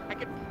any, I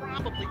could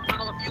probably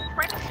funnel a few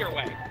credits your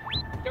way.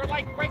 They're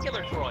like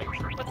regular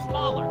droids, but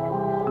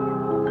smaller.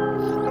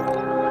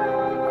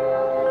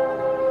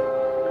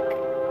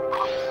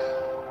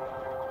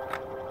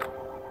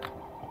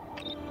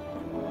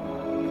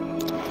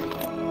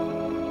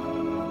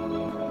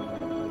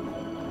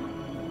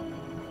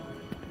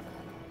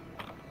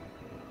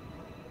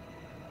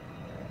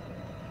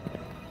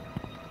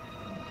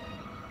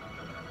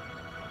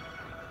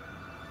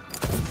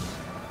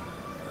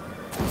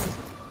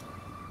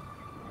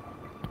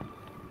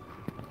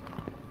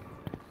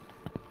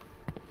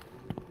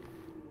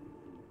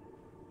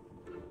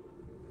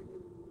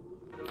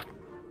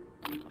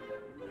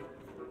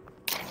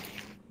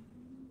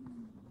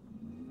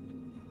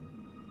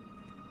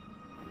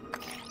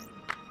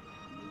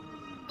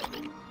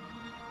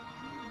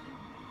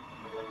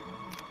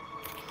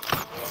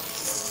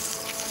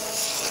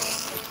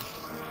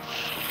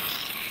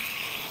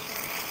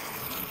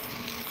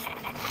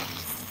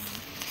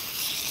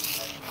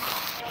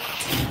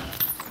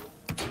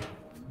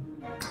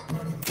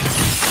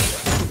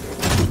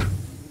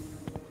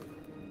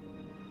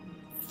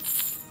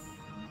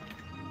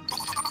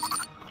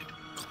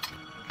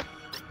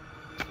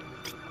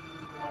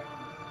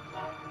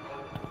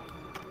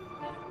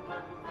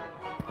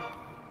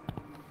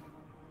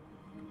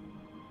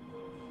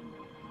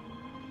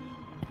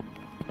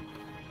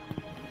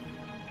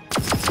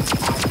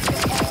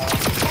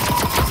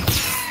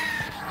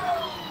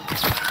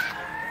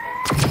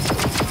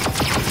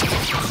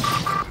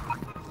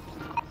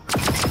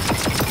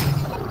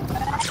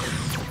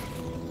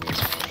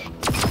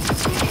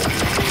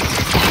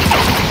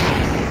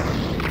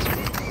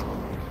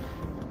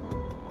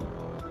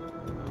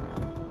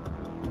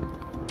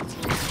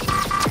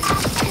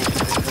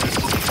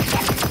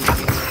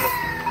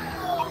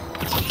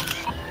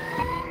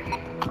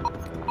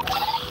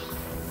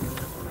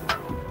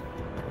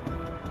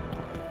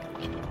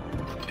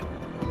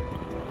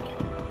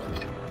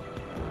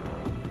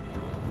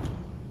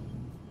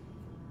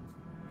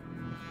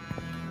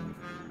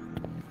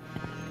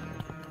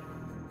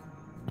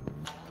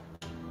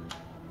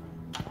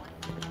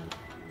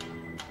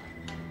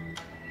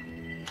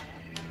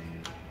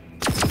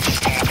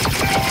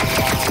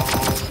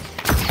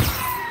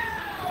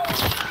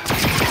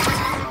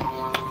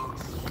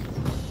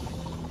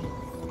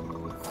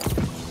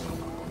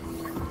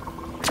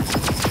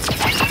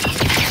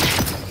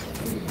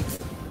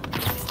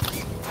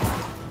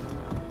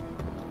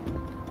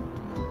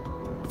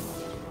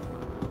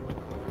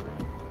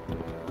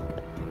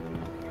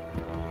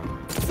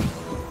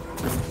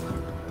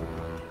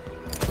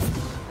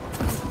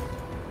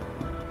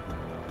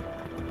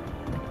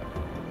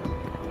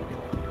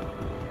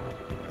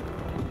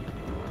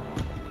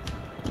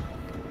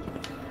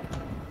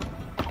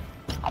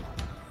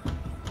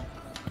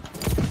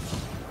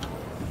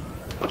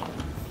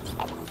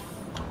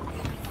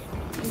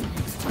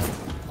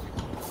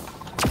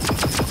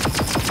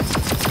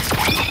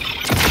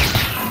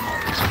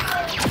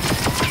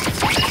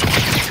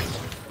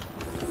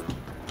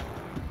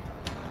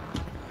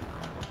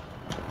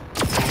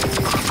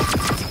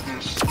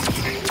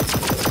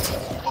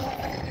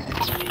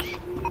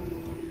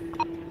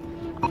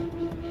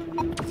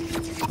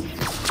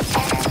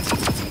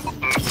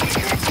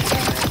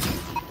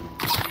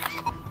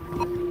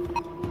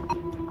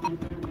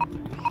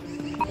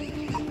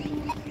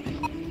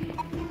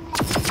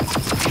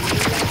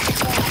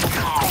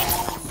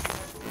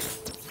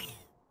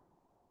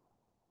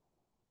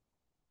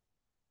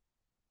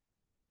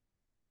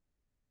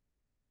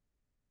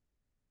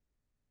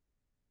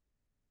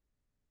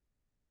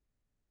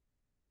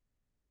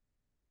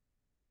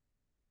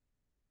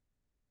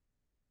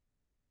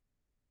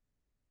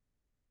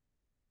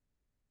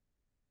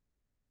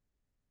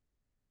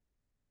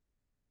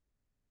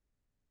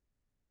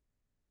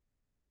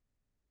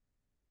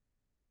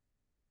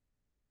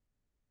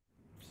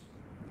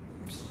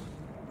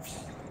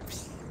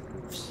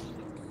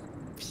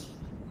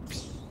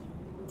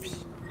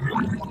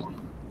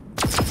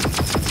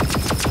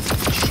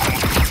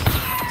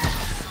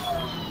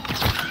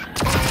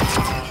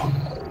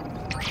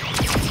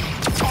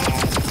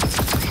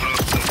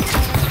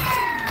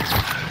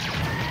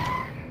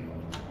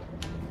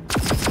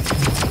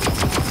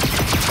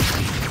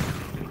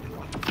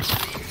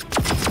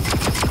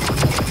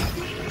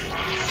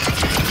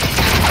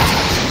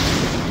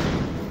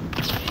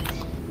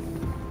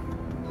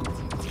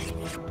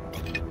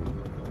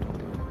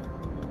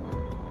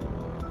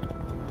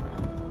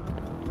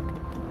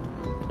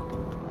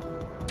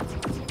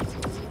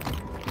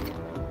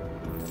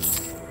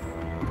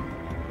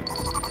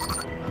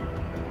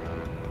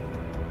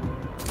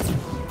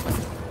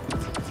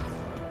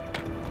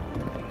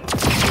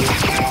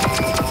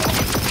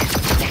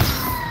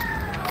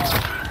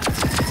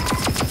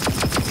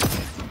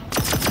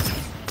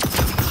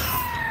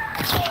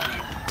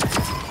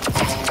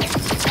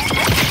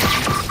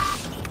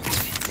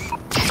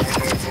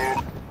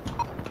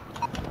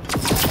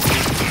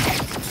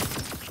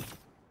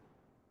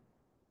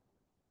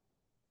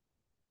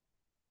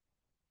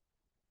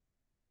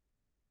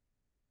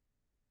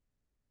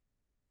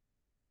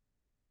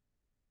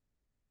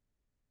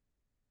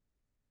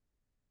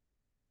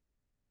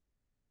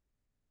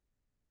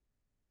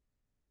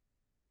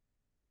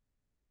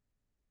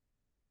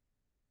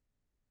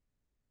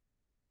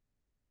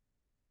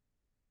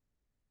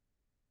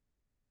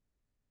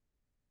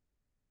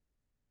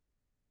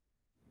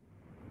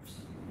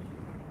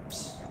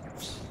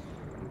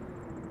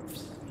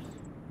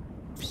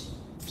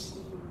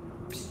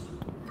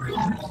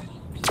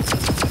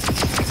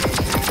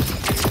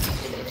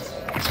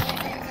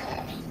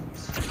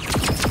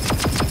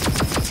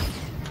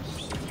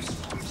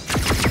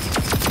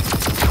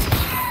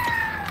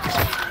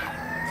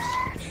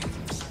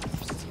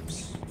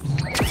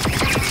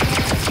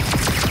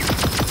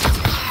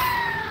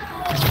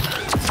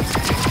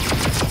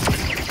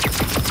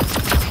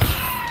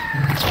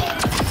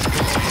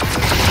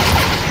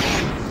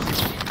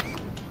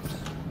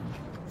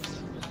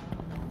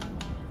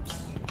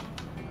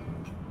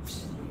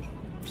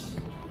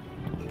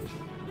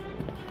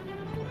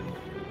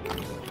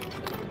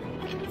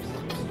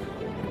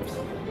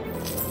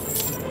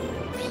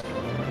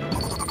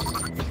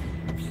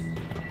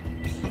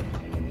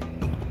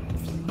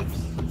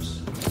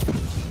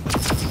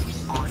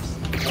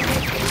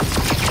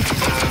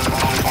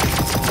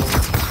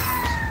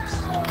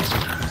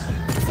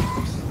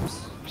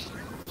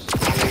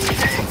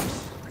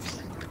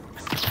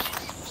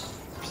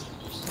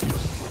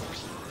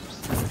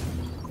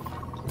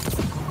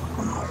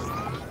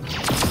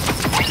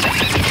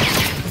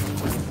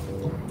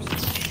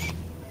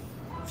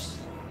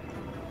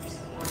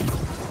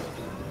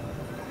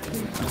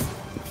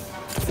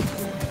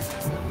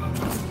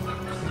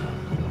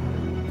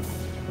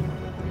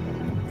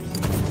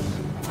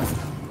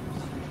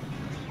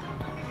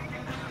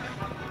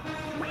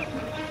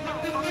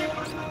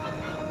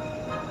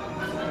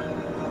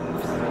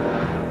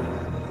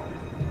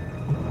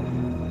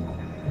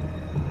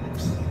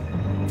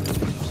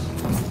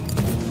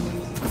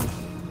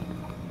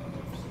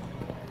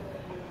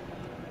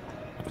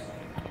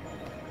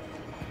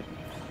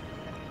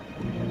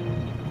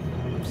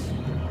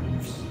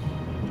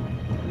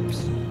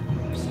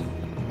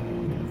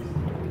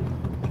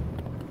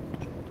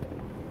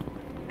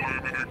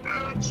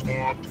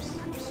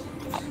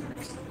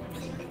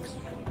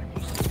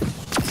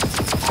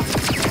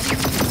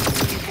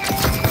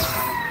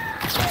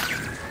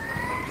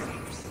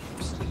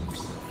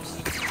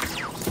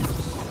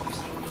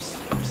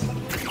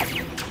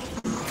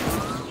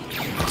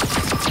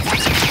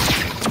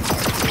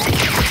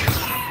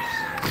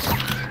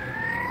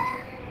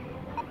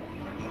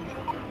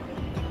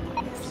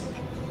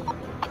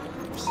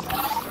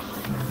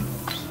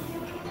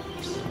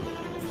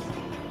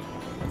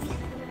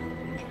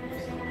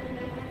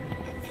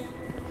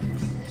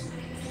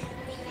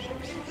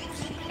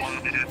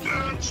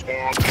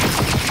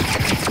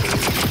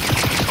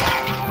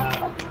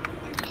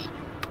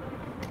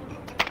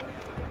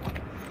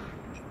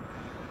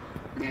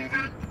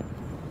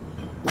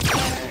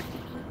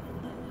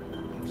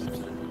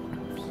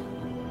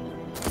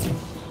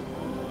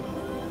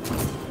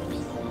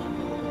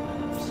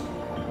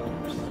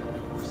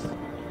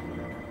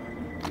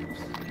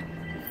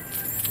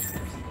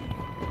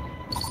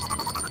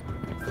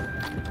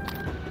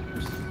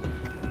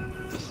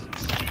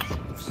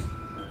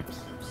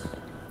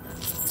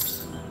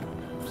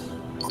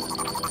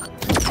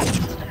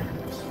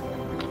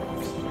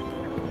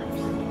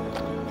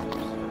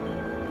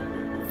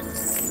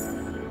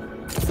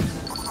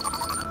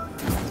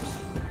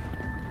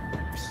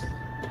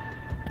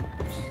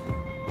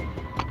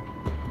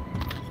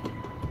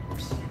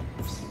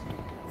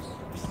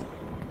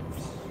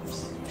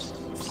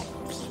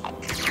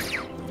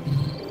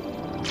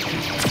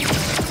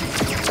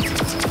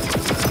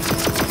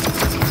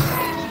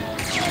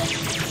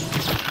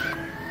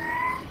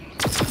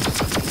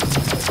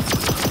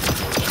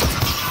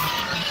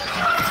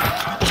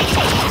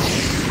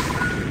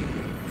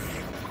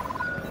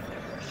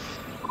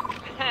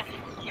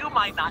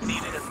 might not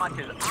need it as much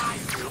as I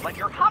do, but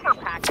your hover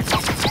pack is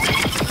helping me.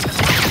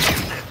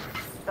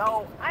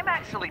 So I'm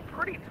actually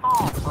pretty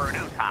tall for an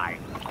Utai.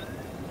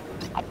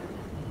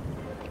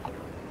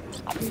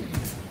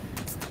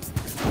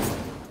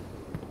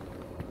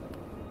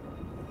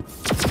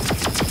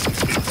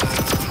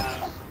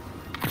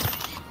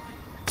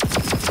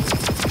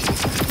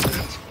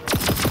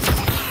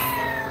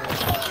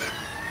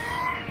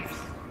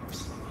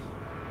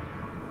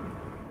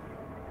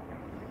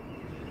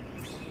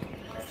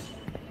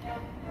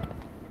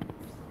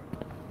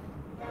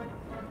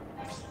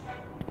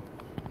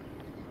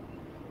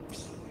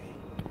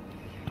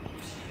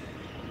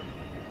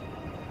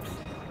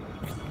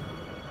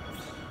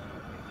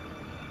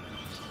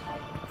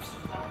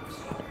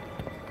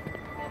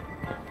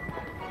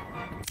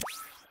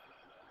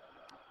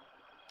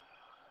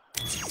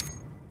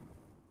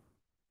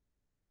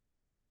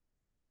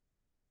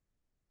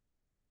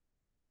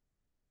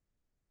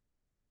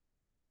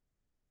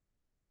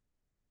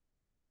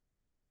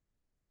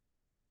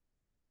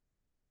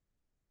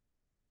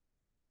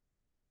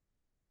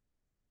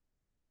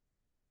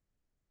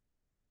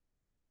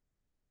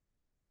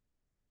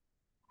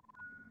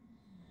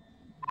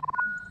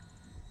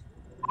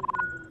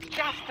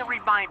 Just a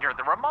reminder,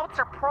 the remotes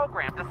are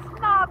programmed to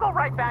snuggle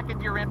right back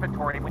into your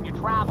inventory when you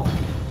travel.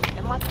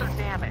 Unless they're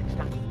damaged,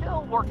 I'm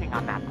still working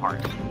on that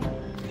part.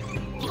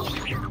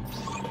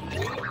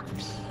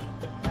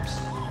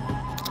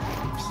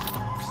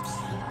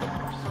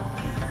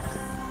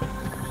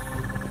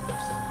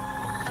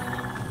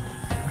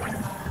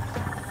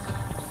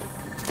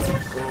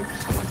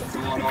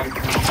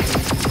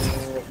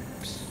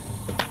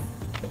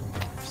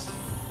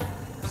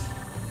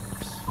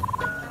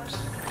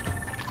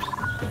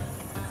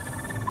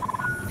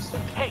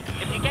 Hey,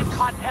 if you get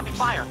caught in heavy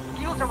fire,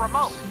 use a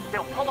remote.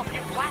 They'll pull a few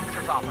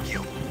blasters off of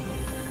you.